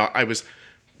of the car? Now I was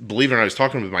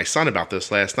talking with my son about this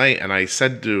last night, and I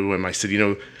said to him, I said,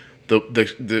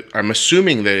 I'm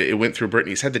assuming that it went through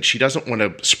Brittany's head that she doesn't want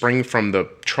to spring from the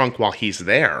trunk while he's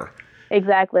there.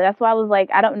 Exactly. That's why I was like,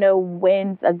 I don't know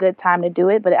when's a good time to do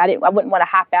it, but I wouldn't want to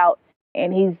hop out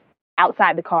and he's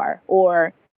outside the car,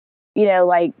 or,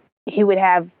 like he would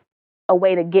have a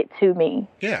way to get to me.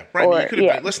 Yeah, right. Or,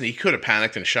 he could have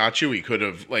panicked and shot you. He could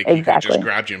have, he could have just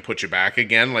grabbed you and put you back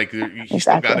again. Like, he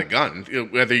still got a gun,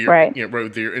 whether you're, right.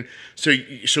 So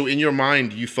in your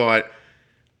mind, you thought,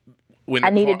 when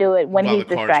I need to do it when he's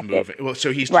distracted. Well,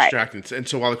 so he's distracted. And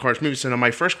so while the car's moving. So now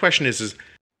my first question is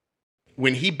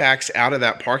when he backs out of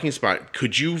that parking spot,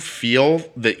 could you feel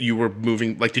that you were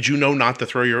moving? Like, did you know not to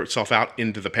throw yourself out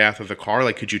into the path of the car?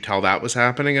 Like, could you tell that was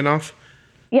happening enough?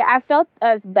 Yeah, I felt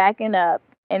us backing up,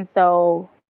 and so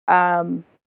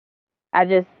I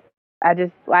just,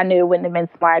 I knew it wouldn't have been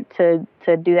smart to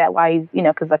do that while he's,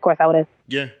 because of course I would have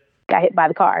got hit by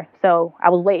the car. So I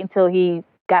was waiting until he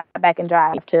got back in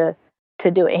drive to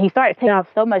do it. And he started taking off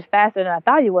so much faster than I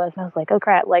thought he was, and I was like, oh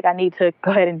crap! Like I need to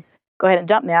go ahead and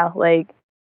jump now. Like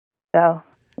so.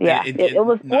 Yeah, it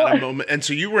was not a moment. And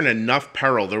so you were in enough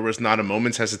peril. There was not a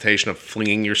moment's hesitation of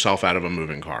flinging yourself out of a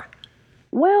moving car.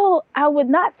 Well, I would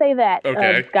not say that,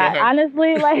 okay, Scott.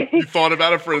 Honestly, like you thought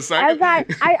about it for a second.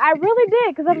 I really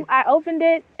did, because I opened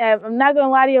it. And I'm not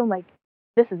gonna lie to you. I'm like,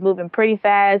 this is moving pretty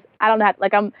fast. I don't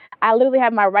know. I literally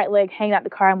have my right leg hanging out the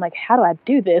car. I'm like, how do I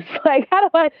do this? Like, how do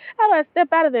I step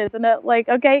out of this? And like,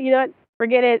 okay, you know what?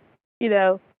 Forget it.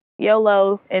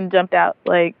 YOLO, and jumped out.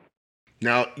 Like.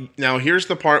 Now here's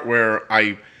the part where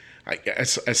I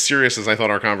as serious as I thought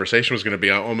our conversation was going to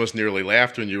be, I almost nearly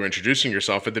laughed when you were introducing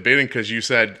yourself at debating because you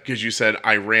said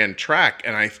I ran track,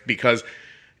 and because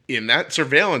in that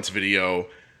surveillance video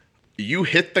you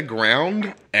hit the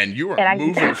ground and you were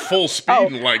moving full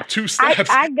speed in like 2 steps.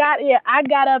 I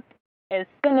got up as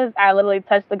soon as I literally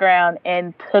touched the ground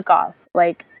and took off.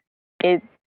 Like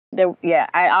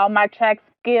all my track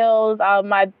skills, all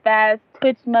my fast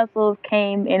twitch muscles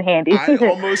came in handy. I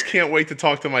almost can't wait to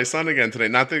talk to my son again today.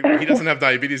 Not that he doesn't have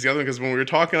diabetes, the other one, because when we were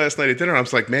talking last night at dinner, I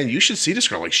was like, man, you should see this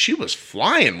girl. Like, she was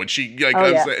flying when she,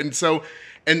 and so,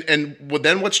 and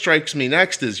then what strikes me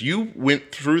next is you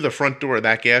went through the front door of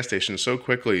that gas station so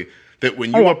quickly that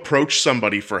when you approached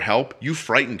somebody for help, you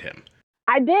frightened him.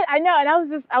 I did. I know. And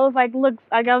I was like, look,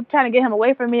 like I'm trying to get him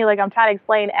away from me. Like I'm trying to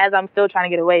explain as I'm still trying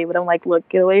to get away, but I'm like, look,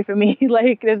 get away from me.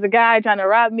 Like there's a guy trying to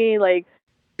rob me. Like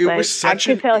it was such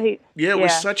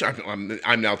was such,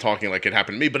 I'm now talking like it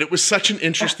happened to me, but it was such an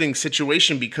interesting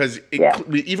situation because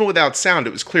even without sound,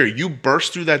 it was clear. You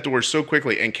burst through that door so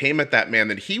quickly and came at that man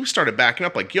that he started backing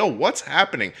up like, yo, what's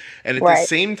happening? And at the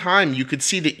same time, you could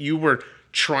see that you were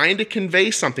trying to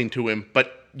convey something to him,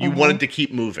 but you wanted to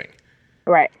keep moving.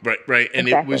 Right. And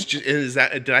exactly. It was just,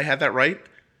 did I have that right?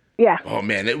 Yeah. Oh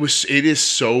man, it is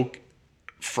so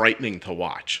frightening to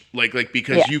watch. Like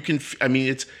because you can,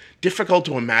 it's difficult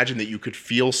to imagine that you could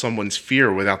feel someone's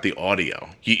fear without the audio.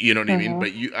 You know what I mean? But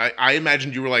I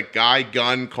imagined you were like, guy,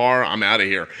 gun, car, I'm out of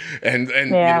here.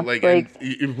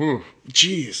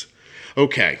 Geez.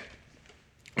 Okay.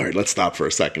 All right, let's stop for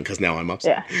a second because now I'm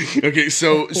upset. Yeah. Okay.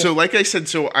 So like I said,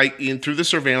 through the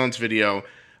surveillance video,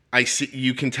 I see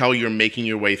you can tell you're making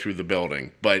your way through the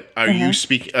building, but are you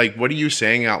speaking? Like, what are you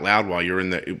saying out loud while you're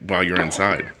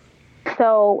inside?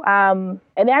 So, and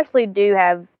they actually do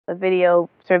have a video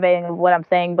surveying of what I'm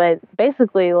saying, but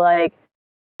basically, like,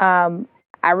 I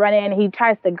run in, he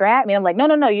tries to grab me. I'm like, no,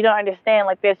 you don't understand.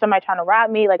 Like, there's somebody trying to rob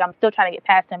me. Like, I'm still trying to get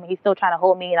past him, and he's still trying to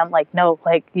hold me. And I'm like, no,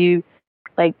 like, you,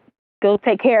 like, go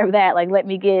take care of that. Like, let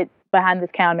me get behind this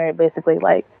counter, basically,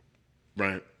 like.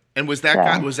 Right. And was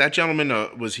that gentleman,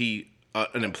 was he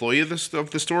an employee of the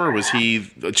store, or was he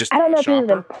just I don't know if he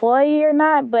was an employee or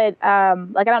not, but I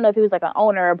don't know if he was like an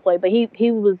owner or employee, but he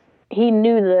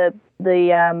knew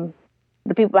the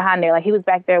people behind there. Like he was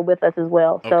back there with us as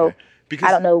well. So because,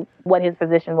 I don't know what his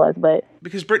position was, but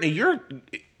because Brittany,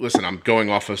 listen, I'm going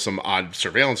off of some odd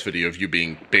surveillance video of you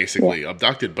being basically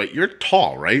abducted, but you're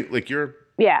tall, right? Like you're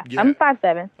I'm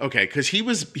 5'7". Okay, because he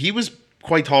was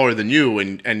quite taller than you,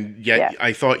 and yet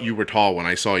I thought you were tall when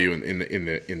I saw you in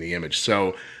the image.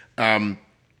 So,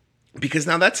 because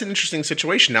now that's an interesting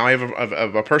situation. Now I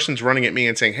have a person's running at me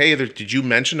and saying, "Hey, did you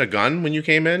mention a gun when you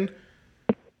came in?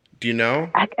 Do you know?"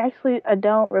 I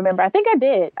don't remember. I think I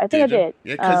did. I did.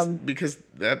 Yeah, because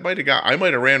that I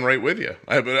might have ran right with you.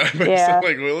 I said,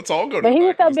 like, well, let's all go. But he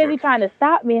was so busy trying to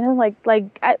stop me, and I'm like,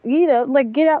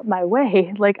 get out my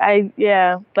way. Like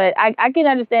but I can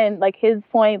understand like his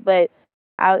point, but.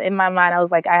 In my mind, I was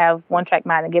like, I have one track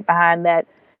mind to get behind that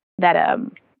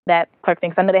clerk thing.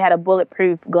 Because I know they had a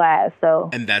bulletproof glass. So.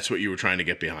 And that's what you were trying to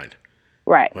get behind.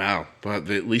 Right. Wow. But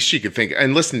at least you could think.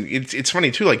 And listen, it's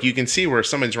funny too. Like you can see where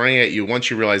someone's running at you.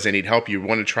 Once you realize they need help, you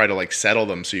want to try to like settle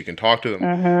them so you can talk to them.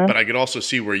 Mm-hmm. But I could also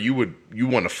see where you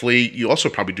want to flee. You also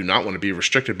probably do not want to be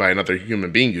restricted by another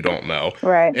human being you don't know.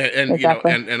 Right. And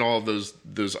exactly. and all of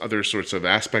those other sorts of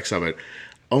aspects of it.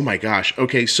 Oh my gosh.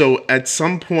 Okay. So at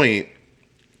some point.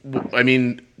 I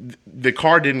mean, the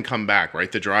car didn't come back,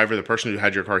 right? The driver, the person who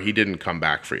had your car, he didn't come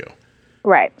back for you.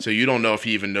 Right. So you don't know if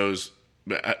he even knows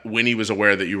when he was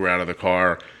aware that you were out of the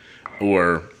car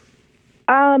or...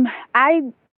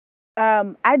 I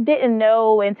didn't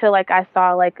know until, like, I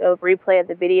saw, like, a replay of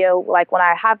the video. Like, when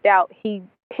I hopped out, he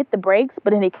hit the brakes,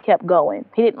 but then he kept going.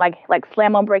 He didn't, like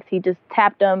slam on brakes. He just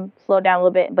tapped them, slowed down a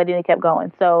little bit, but then he kept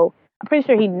going. So I'm pretty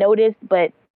sure he noticed,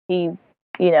 but he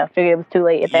figured it was too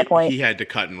late at that point. He had to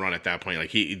cut and run at that point.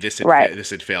 Like this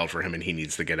had failed for him, and he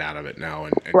needs to get out of it now.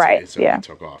 And so he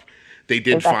took off. They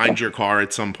did find your car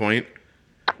at some point.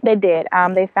 They did.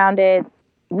 They found it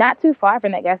not too far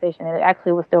from that gas station, and it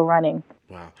actually was still running.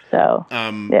 Wow. So,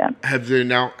 Have they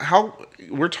now,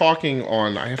 we're talking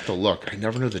on, I have to look. I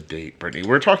never know the date, Brittany.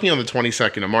 We're talking on the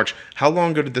 22nd of March. How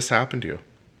long ago did this happen to you?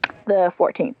 The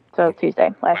 14th. So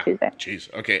Tuesday, last Tuesday.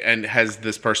 Jeez. Okay. And has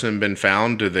this person been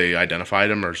found? Did they identify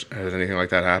them, or has anything like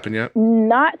that happened yet?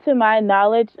 Not to my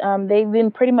knowledge. They've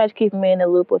been pretty much keeping me in the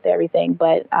loop with everything,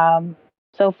 but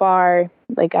so far,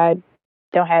 like, I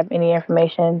don't have any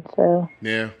information. So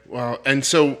yeah. Well, and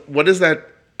so what is that?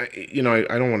 I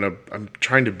don't want to. I'm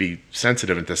trying to be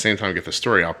sensitive and at the same time get the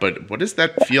story out. But what does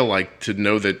that feel like to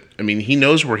know that? I mean, he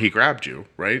knows where he grabbed you,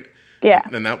 right? Yeah.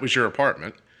 And that was your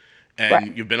apartment.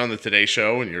 And you've been on the Today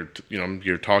Show, and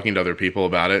you're talking to other people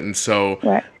about it. And so,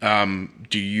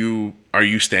 are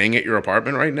you staying at your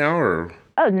apartment right now, or?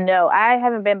 Oh no, I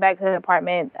haven't been back to the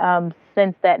apartment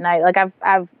since that night. Like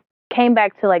I've came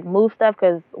back to like move stuff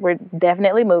because we're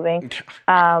definitely moving.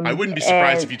 I wouldn't be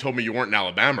surprised if you told me you weren't in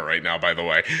Alabama right now. By the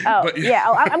way. Oh yeah,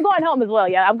 I'm going home as well.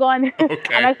 Yeah, I'm going.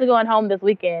 Okay. I'm actually going home this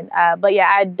weekend. But yeah,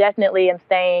 I definitely am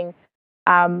staying.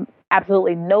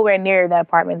 Absolutely nowhere near that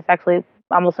apartment. It's actually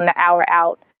almost an hour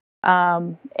out.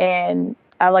 And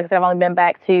like I said, I've only been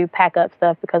back to pack up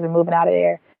stuff because we're moving out of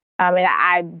there. And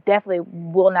I definitely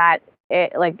will not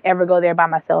ever go there by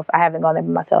myself. I haven't gone there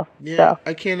by myself. Yeah, so.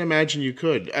 I can't imagine you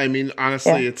could. I mean,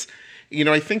 honestly, it's,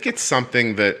 I think it's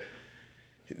something that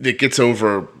gets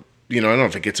over, I don't know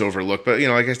if it gets overlooked, but,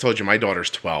 like I told you, my daughter's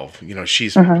 12.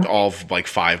 She's all of like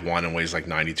 5'1" and weighs like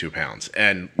 92 pounds.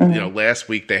 And, last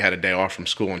week they had a day off from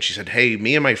school, and she said, hey,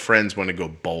 me and my friends want to go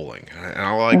bowling. And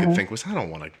all I could think was, I don't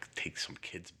want to take some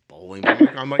kids bowling.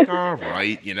 I'm like, all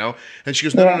right, And she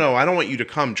goes, no, I don't want you to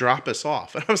come drop us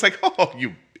off. And I was like, oh,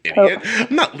 you idiot.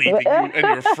 I'm not leaving you and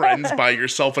your friends by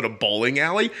yourself at a bowling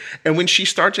alley. And when she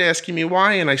starts asking me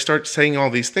why, and I start saying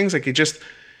all these things, like it just...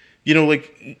 you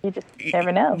just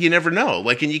never know. You never know.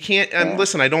 Like, and you can't, and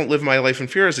listen, I don't live my life in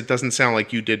fear, as it doesn't sound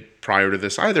like you did prior to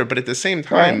this either, but at the same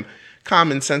time,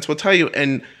 common sense will tell you,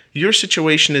 and your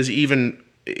situation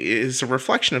is a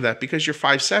reflection of that, because you're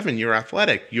 5'7", you're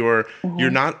athletic, you're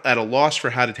not at a loss for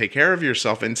how to take care of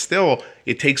yourself, and still,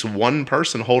 it takes one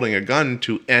person holding a gun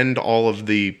to end all of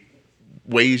the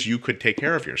ways you could take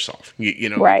care of yourself.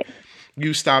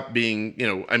 You stop being,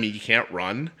 you can't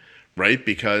run. Right,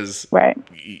 because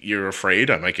you're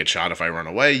afraid I might get shot if I run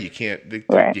away. You can't,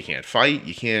 you can't fight.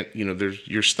 You can't,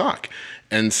 you're stuck.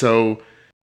 And so,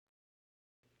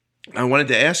 I wanted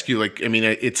to ask you,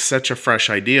 it's such a fresh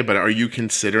idea, but are you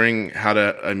considering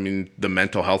the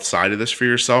mental health side of this for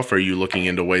yourself? Are you looking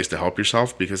into ways to help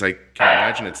yourself? Because I can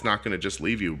imagine it's not going to just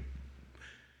leave you.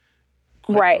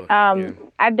 Right.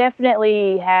 I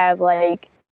definitely have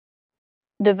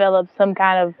developed some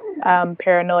kind of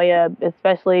paranoia,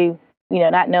 especially,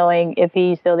 not knowing if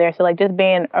he's still there. So just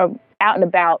being out and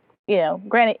about,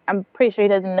 granted, I'm pretty sure he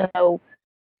doesn't know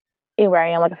where I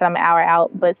am. Like I said, I'm an hour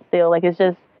out, but still, it's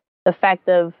just the fact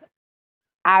of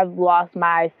I've lost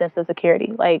my sense of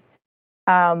security.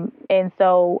 And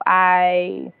so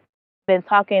I've been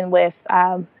talking with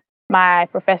my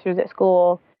professors at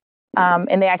school,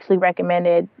 and they actually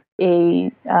recommended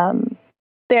a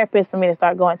therapist for me to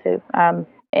start going to.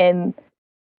 And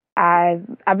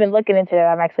I've been looking into that.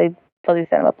 I'm actually supposed to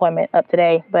set an appointment up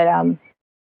today, but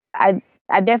I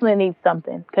definitely need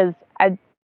something, because I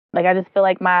just feel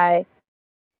like my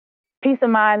peace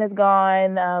of mind is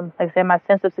gone. Like I said, my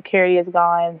sense of security is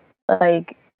gone. So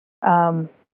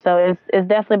it's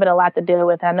definitely been a lot to deal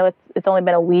with. I know it's only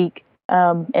been a week,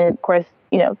 and of course,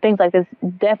 things like this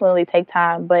definitely take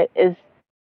time, but it's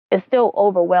still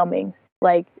overwhelming.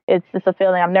 It's just a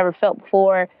feeling I've never felt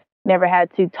before. Never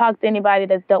had to talk to anybody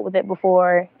that's dealt with it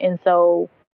before. And so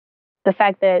the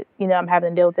fact that, I'm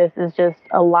having to deal with this is just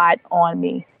a lot on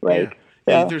me.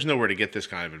 There's nowhere to get this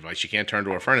kind of advice. You can't turn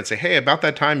to a friend and say, hey, about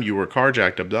that time you were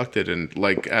carjacked, abducted, and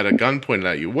at a gun pointed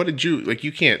at you. What did you,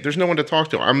 you can't, there's no one to talk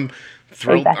to. I'm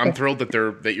thrilled. Exactly. I'm thrilled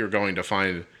that you're going to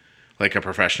find a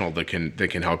professional that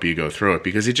can help you go through it,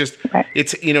 because it just,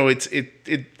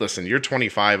 listen, you're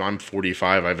 25, I'm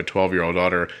 45, I have a 12-year-old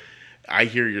daughter. I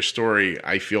hear your story.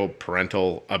 I feel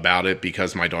parental about it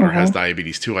because my daughter has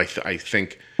diabetes too. I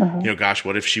think, gosh,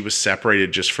 what if she was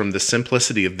separated just from the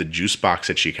simplicity of the juice box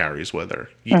that she carries with her,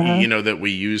 that we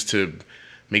use to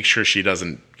make sure she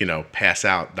doesn't, pass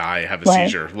out, die, have a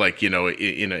seizure, in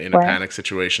a panic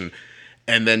situation.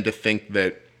 And then to think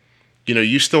that,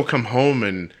 you still come home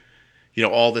and,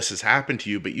 all this has happened to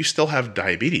you, but you still have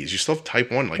diabetes. You still have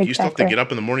type 1. Like, you still have to get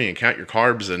up in the morning and count your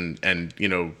carbs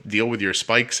and deal with your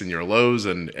spikes and your lows.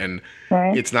 And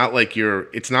Right. it's not like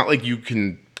you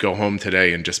can go home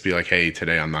today and just be like, hey,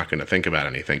 today I'm not going to think about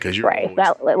anything, because you're Right.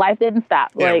 always, Life didn't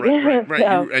stop. yeah, Like, right.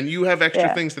 so, And you have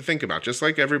extra things to think about, just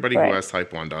like everybody who has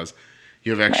type 1 does.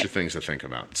 You have extra things to think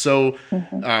about. So,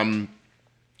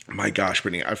 my gosh,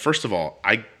 Brittany, first of all,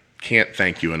 I can't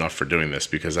thank you enough for doing this,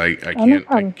 because I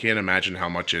can't imagine how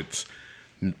much it's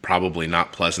probably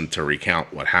not pleasant to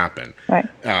recount what happened. Right.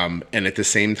 And at the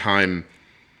same time,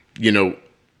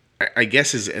 I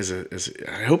guess as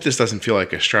I hope this doesn't feel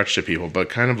like a stretch to people, but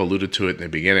kind of alluded to it in the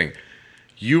beginning.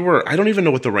 I don't even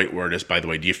know what the right word is, by the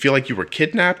way. Do you feel like you were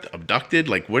kidnapped, abducted?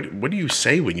 Like, what do you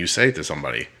say when you say it to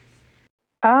somebody?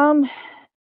 Well,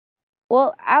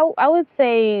 I would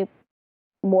say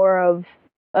more of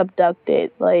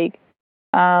abducted. Like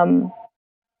I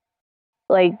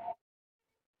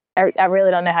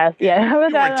really don't know how to. Yeah, You were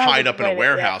tied up in a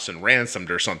warehouse and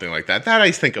ransomed or something like that. That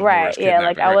I think of more as kidnapping. Yeah,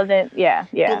 like I wasn't. Yeah.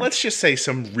 But let's just say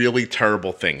some really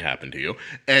terrible thing happened to you,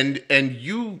 and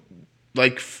you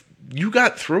you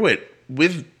got through it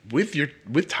with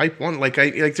type 1. Like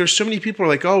there's so many people who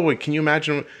are like, oh, wait, can you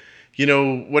imagine?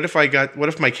 What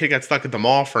if my kid got stuck at the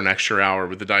mall for an extra hour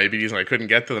with the diabetes and I couldn't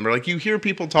get to them? Or like, you hear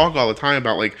people talk all the time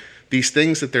about like these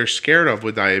things that they're scared of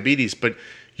with diabetes, but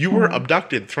you were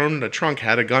abducted, thrown in a trunk,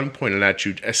 had a gun pointed at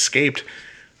you, escaped,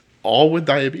 all with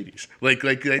diabetes. Like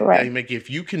if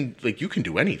you can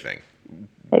do anything.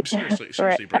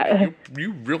 Seriously, Brittany,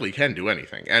 you really can do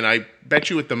anything. And I bet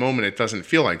you at the moment it doesn't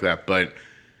feel like that, but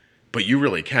you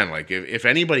really can. Like if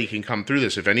anybody can come through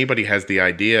this, if anybody has the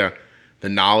idea, the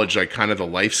knowledge, like kind of the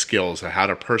life skills of how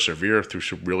to persevere through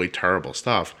some really terrible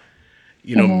stuff,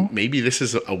 maybe this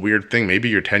is a weird thing. Maybe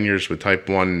your 10 years with type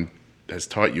 1 has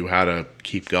taught you how to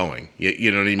keep going.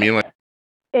 You know what I mean? Like,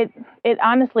 it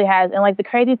honestly has. And like the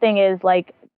crazy thing is,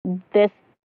 like this,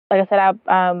 like I said,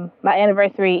 my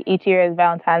anniversary each year is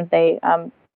Valentine's Day,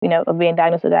 of being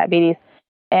diagnosed with diabetes.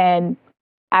 And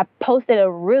I posted a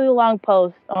really long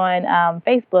post on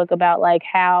Facebook about like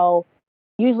how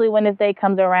usually when this day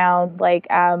comes around, like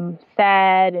I'm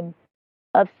sad and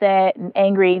upset and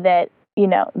angry that,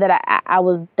 that I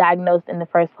was diagnosed in the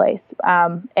first place.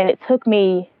 And it took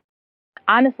me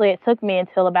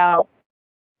until about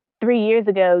 3 years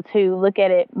ago to look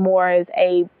at it more as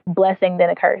a blessing than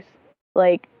a curse.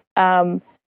 Like, I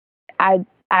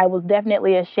was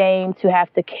definitely ashamed to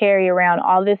have to carry around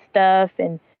all this stuff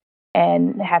and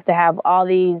have to have all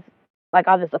this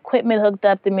equipment hooked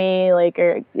up to me, I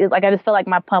just felt like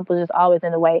my pump was just always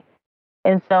in the way.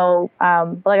 And so,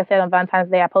 like I said, on Valentine's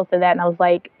Day, I posted that and I was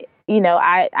like,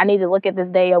 I need to look at this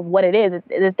day of what it is.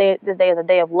 This day is a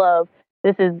day of love.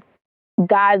 This is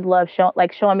God's love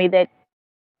showing me that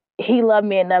He loved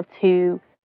me enough to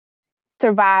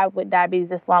survive with diabetes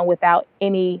this long without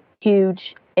any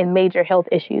huge and major health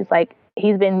issues. Like,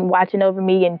 He's been watching over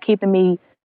me and keeping me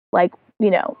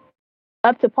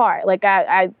up to par. Like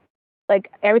I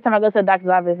every time I go to the doctor's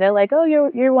office, they're like, "Oh,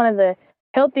 you're one of the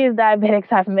healthiest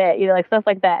diabetics I've met," like stuff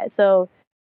like that. So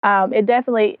it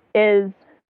definitely is,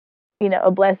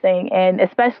 a blessing, and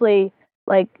especially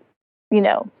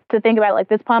to think about like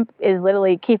this pump is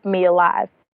literally keeping me alive,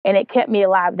 and it kept me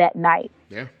alive that night.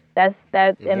 Yeah, that's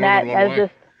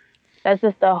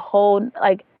just a whole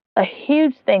a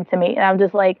huge thing to me, and I'm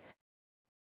just like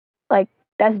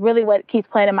that's really what keeps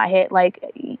playing in my head. Like,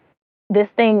 this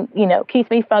thing,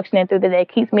 keeps me functioning through the day,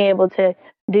 keeps me able to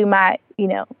do my,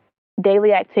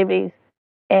 daily activities,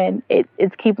 and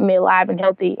it's keeping me alive and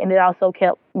healthy. And it also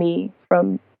kept me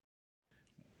from,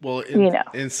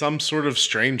 in some sort of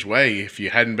strange way, if you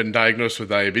hadn't been diagnosed with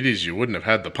diabetes, you wouldn't have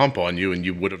had the pump on you, and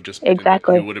you would have just been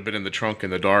you would have been in the trunk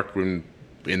in the dark room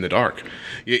in the dark.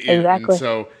 Exactly. And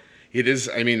so it is.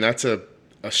 I mean, that's a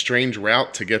strange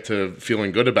route to get to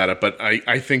feeling good about it, but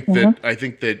I think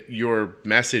that your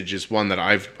message is one that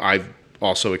I've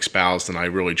also espoused, and I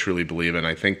really truly believe in.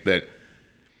 I think that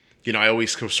I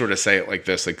always sort of say it like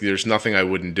this: like, there's nothing I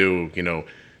wouldn't do,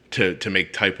 to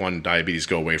make type 1 diabetes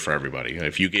go away for everybody. And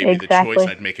if you gave me the choice,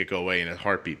 I'd make it go away in a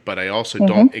heartbeat. But I also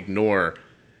don't ignore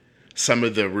some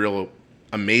of the real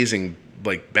amazing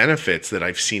benefits that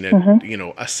I've seen it,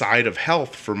 aside of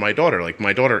health for my daughter. Like,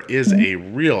 my daughter is a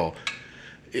real,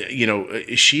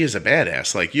 she is a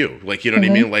badass like you. Like, you know what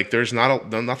I mean? Like, there's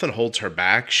nothing holds her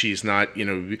back. She's not,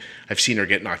 I've seen her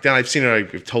get knocked down.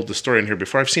 I've told the story in here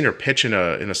before. I've seen her pitch in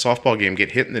a softball game,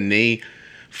 get hit in the knee,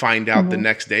 find out the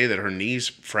next day that her knee's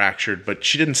fractured, but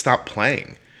she didn't stop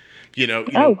playing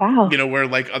Oh, wow. Where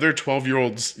like other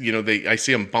 12-year-olds, I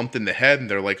see them bumped in the head and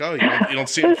they're like, oh, you don't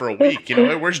see him for a week.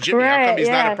 Where's Jimmy? How come he's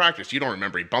not at practice? You don't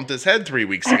remember he bumped his head 3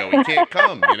 weeks ago. He can't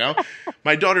come,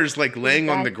 My daughter's like laying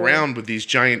on the ground with these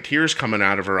giant tears coming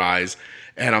out of her eyes.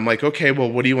 And I'm like, okay, well,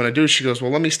 what do you want to do? She goes,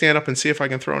 well, let me stand up and see if I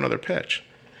can throw another pitch.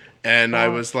 And I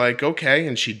was like, okay.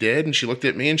 And she did. And she looked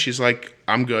at me and she's like,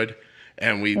 I'm good.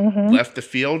 And we left the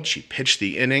field. She pitched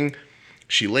the inning.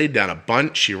 She laid down a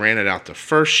bunt. She ran it out to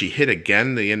first. She hit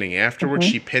again the inning afterwards.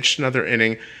 She pitched another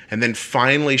inning. And then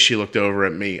finally she looked over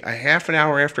at me a half an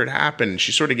hour after it happened.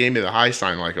 She sort of gave me the high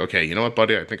sign like, okay, you know what,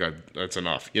 buddy? I think that's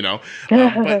enough,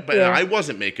 But I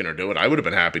wasn't making her do it. I would have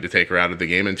been happy to take her out of the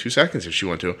game in 2 seconds if she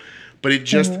wanted to. But it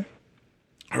just,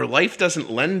 her life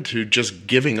doesn't lend to just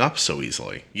giving up so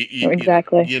easily.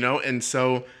 Exactly. And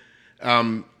so,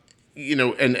 and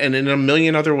in a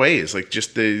million other ways, like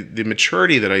just the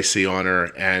maturity that I see on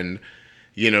her and,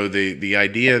 the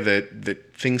idea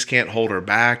that things can't hold her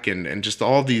back and just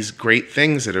all these great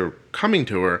things that are coming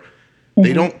to her,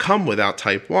 they don't come without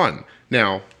type 1.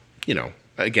 Now,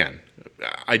 again,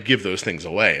 I'd give those things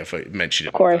away if I meant she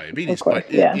didn't have diabetes. But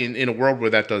in a world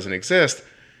where that doesn't exist,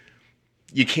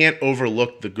 you can't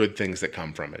overlook the good things that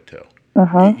come from it too.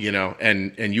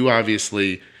 And you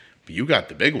obviously, you got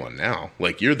the big one now.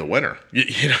 Like you're the winner.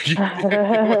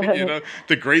 The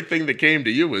great thing that came to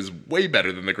you is way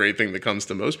better than the great thing that comes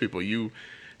to most people. You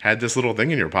had this little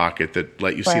thing in your pocket that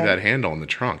let you see that handle in the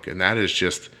trunk. And that is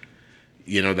just,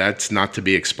 that's not to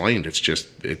be explained. It's just,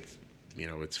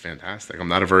 it's fantastic. I'm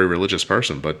not a very religious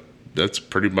person, but that's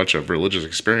pretty much a religious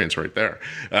experience right there.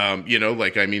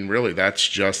 Really, that's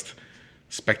just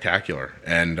spectacular.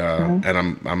 And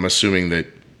I'm assuming that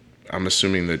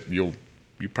you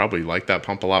probably like that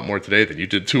pump a lot more today than you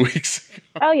did 2 weeks ago.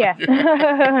 Oh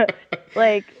yeah.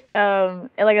 Like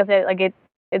I said, like it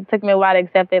took me a while to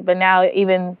accept it, but now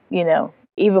even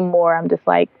more, I'm just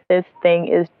like, this thing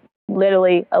is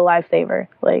literally a lifesaver.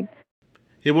 Like,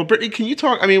 yeah. Well, Brittany, can you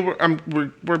talk? I mean,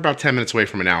 we're about 10 minutes away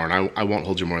from an hour, and I won't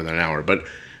hold you more than an hour, but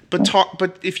talk.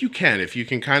 But if you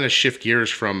can kind of shift gears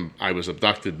from I was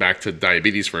abducted back to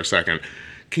diabetes for a second,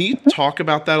 can you talk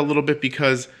about that a little bit?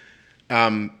 Because,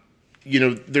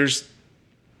 there's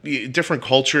different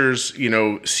cultures,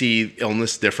 see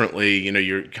illness differently.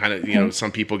 You're kind of,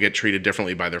 some people get treated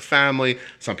differently by their family,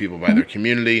 some people by their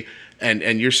community.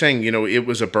 And you're saying, it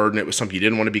was a burden. It was something you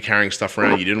didn't want to be carrying stuff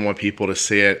around. You didn't want people to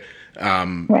see it.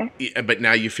 But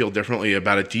now you feel differently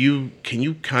about it. Can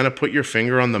you kind of put your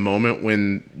finger on the moment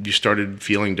when you started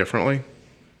feeling differently?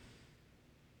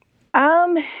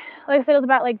 Like I said, it was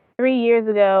about like 3 years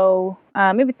ago,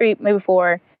 maybe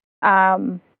 4.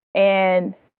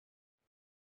 And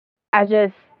I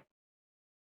just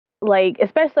like,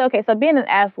 especially, okay, so being an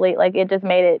athlete, like it just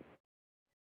made it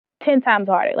 10 times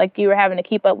harder. Like you were having to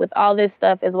keep up with all this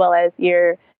stuff as well as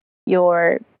your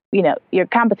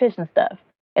competition stuff.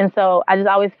 And so I just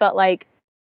always felt like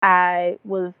I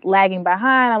was lagging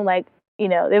behind. I'm like, they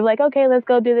were like, okay, let's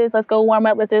go do this. Let's go warm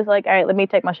up with this. Like, all right, let me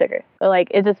take my sugar. But like,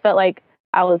 it just felt like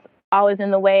I was always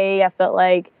in the way. I felt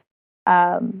like,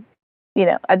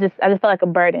 I just felt like a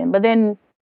burden. But then,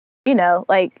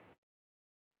 like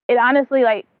it honestly,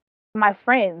 like my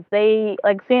friends, they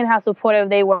like seeing how supportive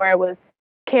they were with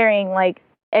carrying like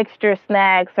extra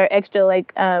snacks or extra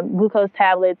like glucose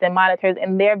tablets and monitors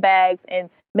in their bags and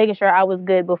making sure I was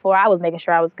good before I was making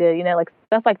sure I was good, like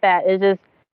stuff like that. It just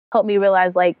helped me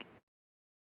realize like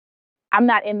I'm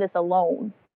not in this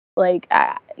alone. Like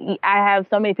I have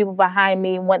so many people behind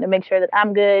me wanting to make sure that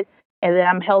I'm good and that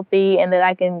I'm healthy and that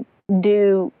I can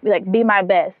be my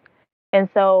best. And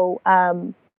so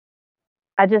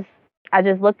I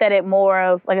just looked at it more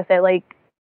of, like I said, like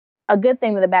a good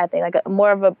thing than a bad thing, like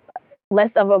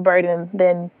less of a burden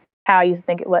than how I used to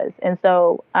think it was. And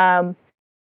so I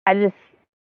just,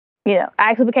 I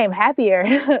actually became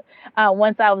happier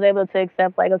once I was able to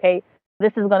accept, like, okay,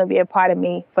 this is going to be a part of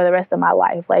me for the rest of my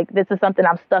life. Like, this is something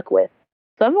I'm stuck with.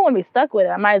 So if I want to be stuck with it,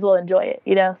 I might as well enjoy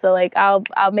it, So like I'll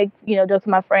make, jokes with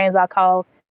my friends. I'll call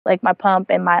like my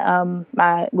pump and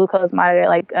my glucose monitor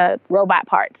like robot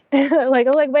parts. Like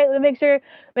I'm like, wait, let me make sure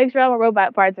all my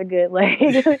robot parts are good. Like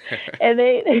and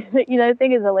they they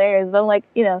think it's hilarious. But I'm like,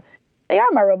 they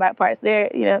are my robot parts.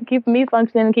 They're, keeping me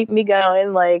functioning, keeping me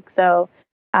going. Like so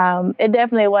it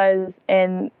definitely was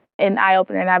an eye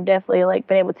opener, and I've definitely like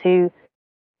been able to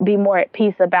be more at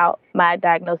peace about my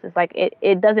diagnosis. Like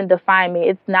it doesn't define me.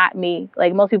 It's not me.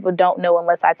 Like most people don't know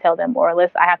unless I tell them or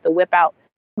unless I have to whip out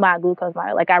my glucose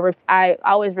monitor. Like I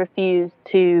always refuse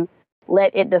to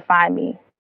let it define me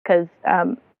because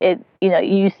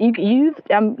you've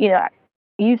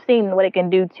seen what it can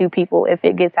do to people if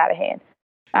it gets out of hand.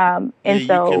 And yeah,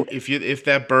 so if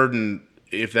that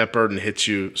burden hits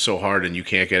you so hard and you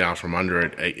can't get out from under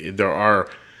it, there are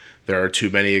too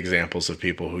many examples of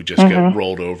people who just get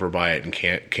rolled over by it and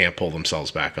can't pull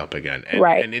themselves back up again. And,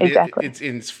 right, and exactly.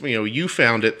 It's you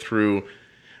found it through.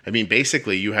 I mean,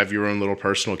 basically, you have your own little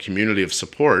personal community of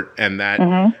support, and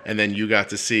then you got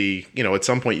to see, at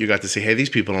some point, you got to see, hey,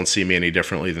 these people don't see me any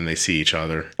differently than they see each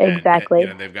other. Exactly.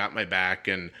 And they've got my back,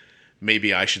 and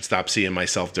maybe I should stop seeing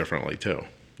myself differently too.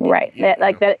 Right.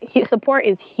 That support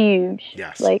is huge.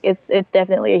 Yes. Like it's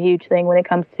definitely a huge thing when it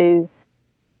comes to,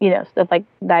 stuff like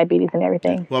diabetes and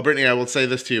everything. Well, Brittany, I will say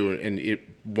this to you, and it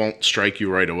won't strike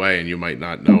you right away, and you might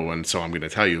not know, and so I'm going to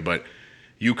tell you, but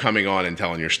you coming on and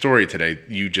telling your story today,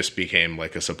 you just became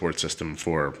like a support system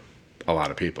for a lot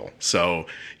of people. So,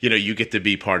 you get to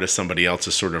be part of somebody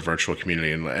else's sort of virtual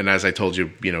community. And as I told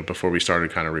you, before we started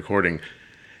kind of recording,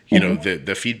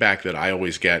 the feedback that I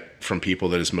always get from people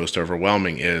that is most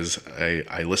overwhelming is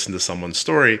I listened to someone's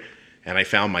story and I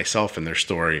found myself in their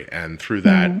story. And through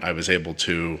that, I was able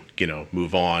to,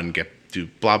 move on, do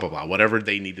blah, blah, blah, whatever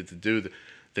they needed to do.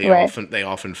 They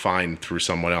often find through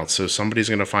someone else. So somebody's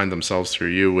going to find themselves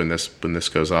through you when this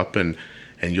goes up, and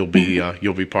you'll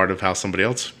be part of how somebody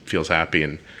else feels happy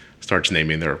and starts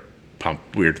naming their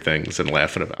weird things and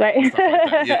laughing about it. And stuff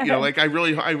like that.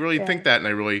 I really think that, and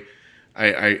I really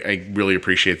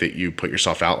appreciate that you put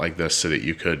yourself out like this so that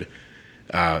you could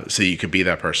be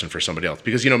that person for somebody else.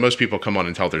 Because most people come on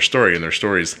and tell their story, and their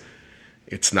stories,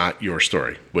 it's not your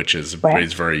story, which is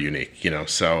very unique.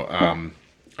 So.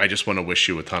 I just want to wish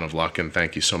you a ton of luck, and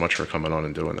thank you so much for coming on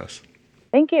and doing this.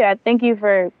 Thank you. Thank you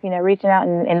for, reaching out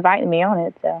and inviting me on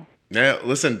it. So. Yeah,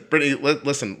 listen, Brittany,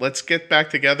 let's get back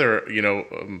together,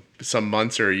 some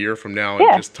months or a year from now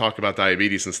and just talk about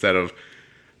diabetes instead of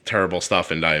terrible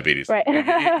stuff in diabetes. Right.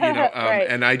 Right.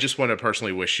 And I just want to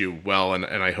personally wish you well, and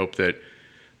I hope that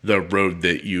the road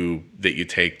that you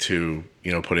take to,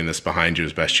 putting this behind you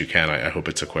as best you can, I hope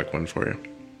it's a quick one for you.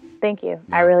 Thank you.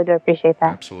 Yeah. I really do appreciate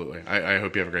that. Absolutely. I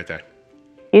hope you have a great day.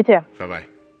 You too. Bye-bye.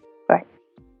 Bye.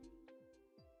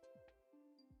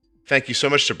 Thank you so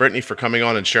much to Brittany for coming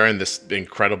on and sharing this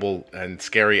incredible and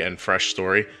scary and fresh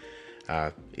story.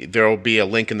 There will be a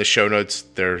link in the show notes.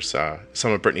 There's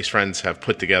some of Brittany's friends have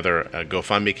put together a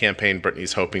GoFundMe campaign.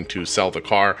 Brittany's hoping to sell the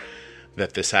car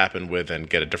that this happened with and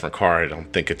get a different car. I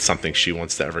don't think it's something she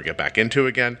wants to ever get back into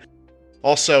again.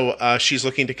 Also, she's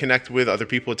looking to connect with other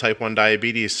people with type 1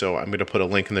 diabetes, so I'm going to put a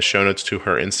link in the show notes to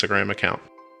her Instagram account.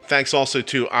 Thanks also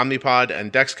to Omnipod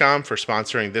and Dexcom for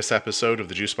sponsoring this episode of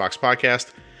the Juicebox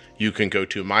Podcast. You can go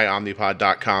to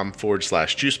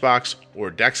myomnipod.com/juicebox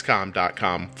or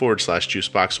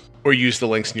dexcom.com/juicebox or use the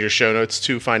links in your show notes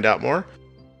to find out more.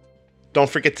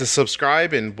 Don't forget to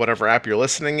subscribe in whatever app you're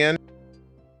listening in.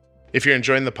 If you're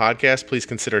enjoying the podcast, please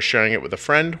consider sharing it with a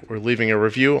friend or leaving a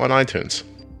review on iTunes.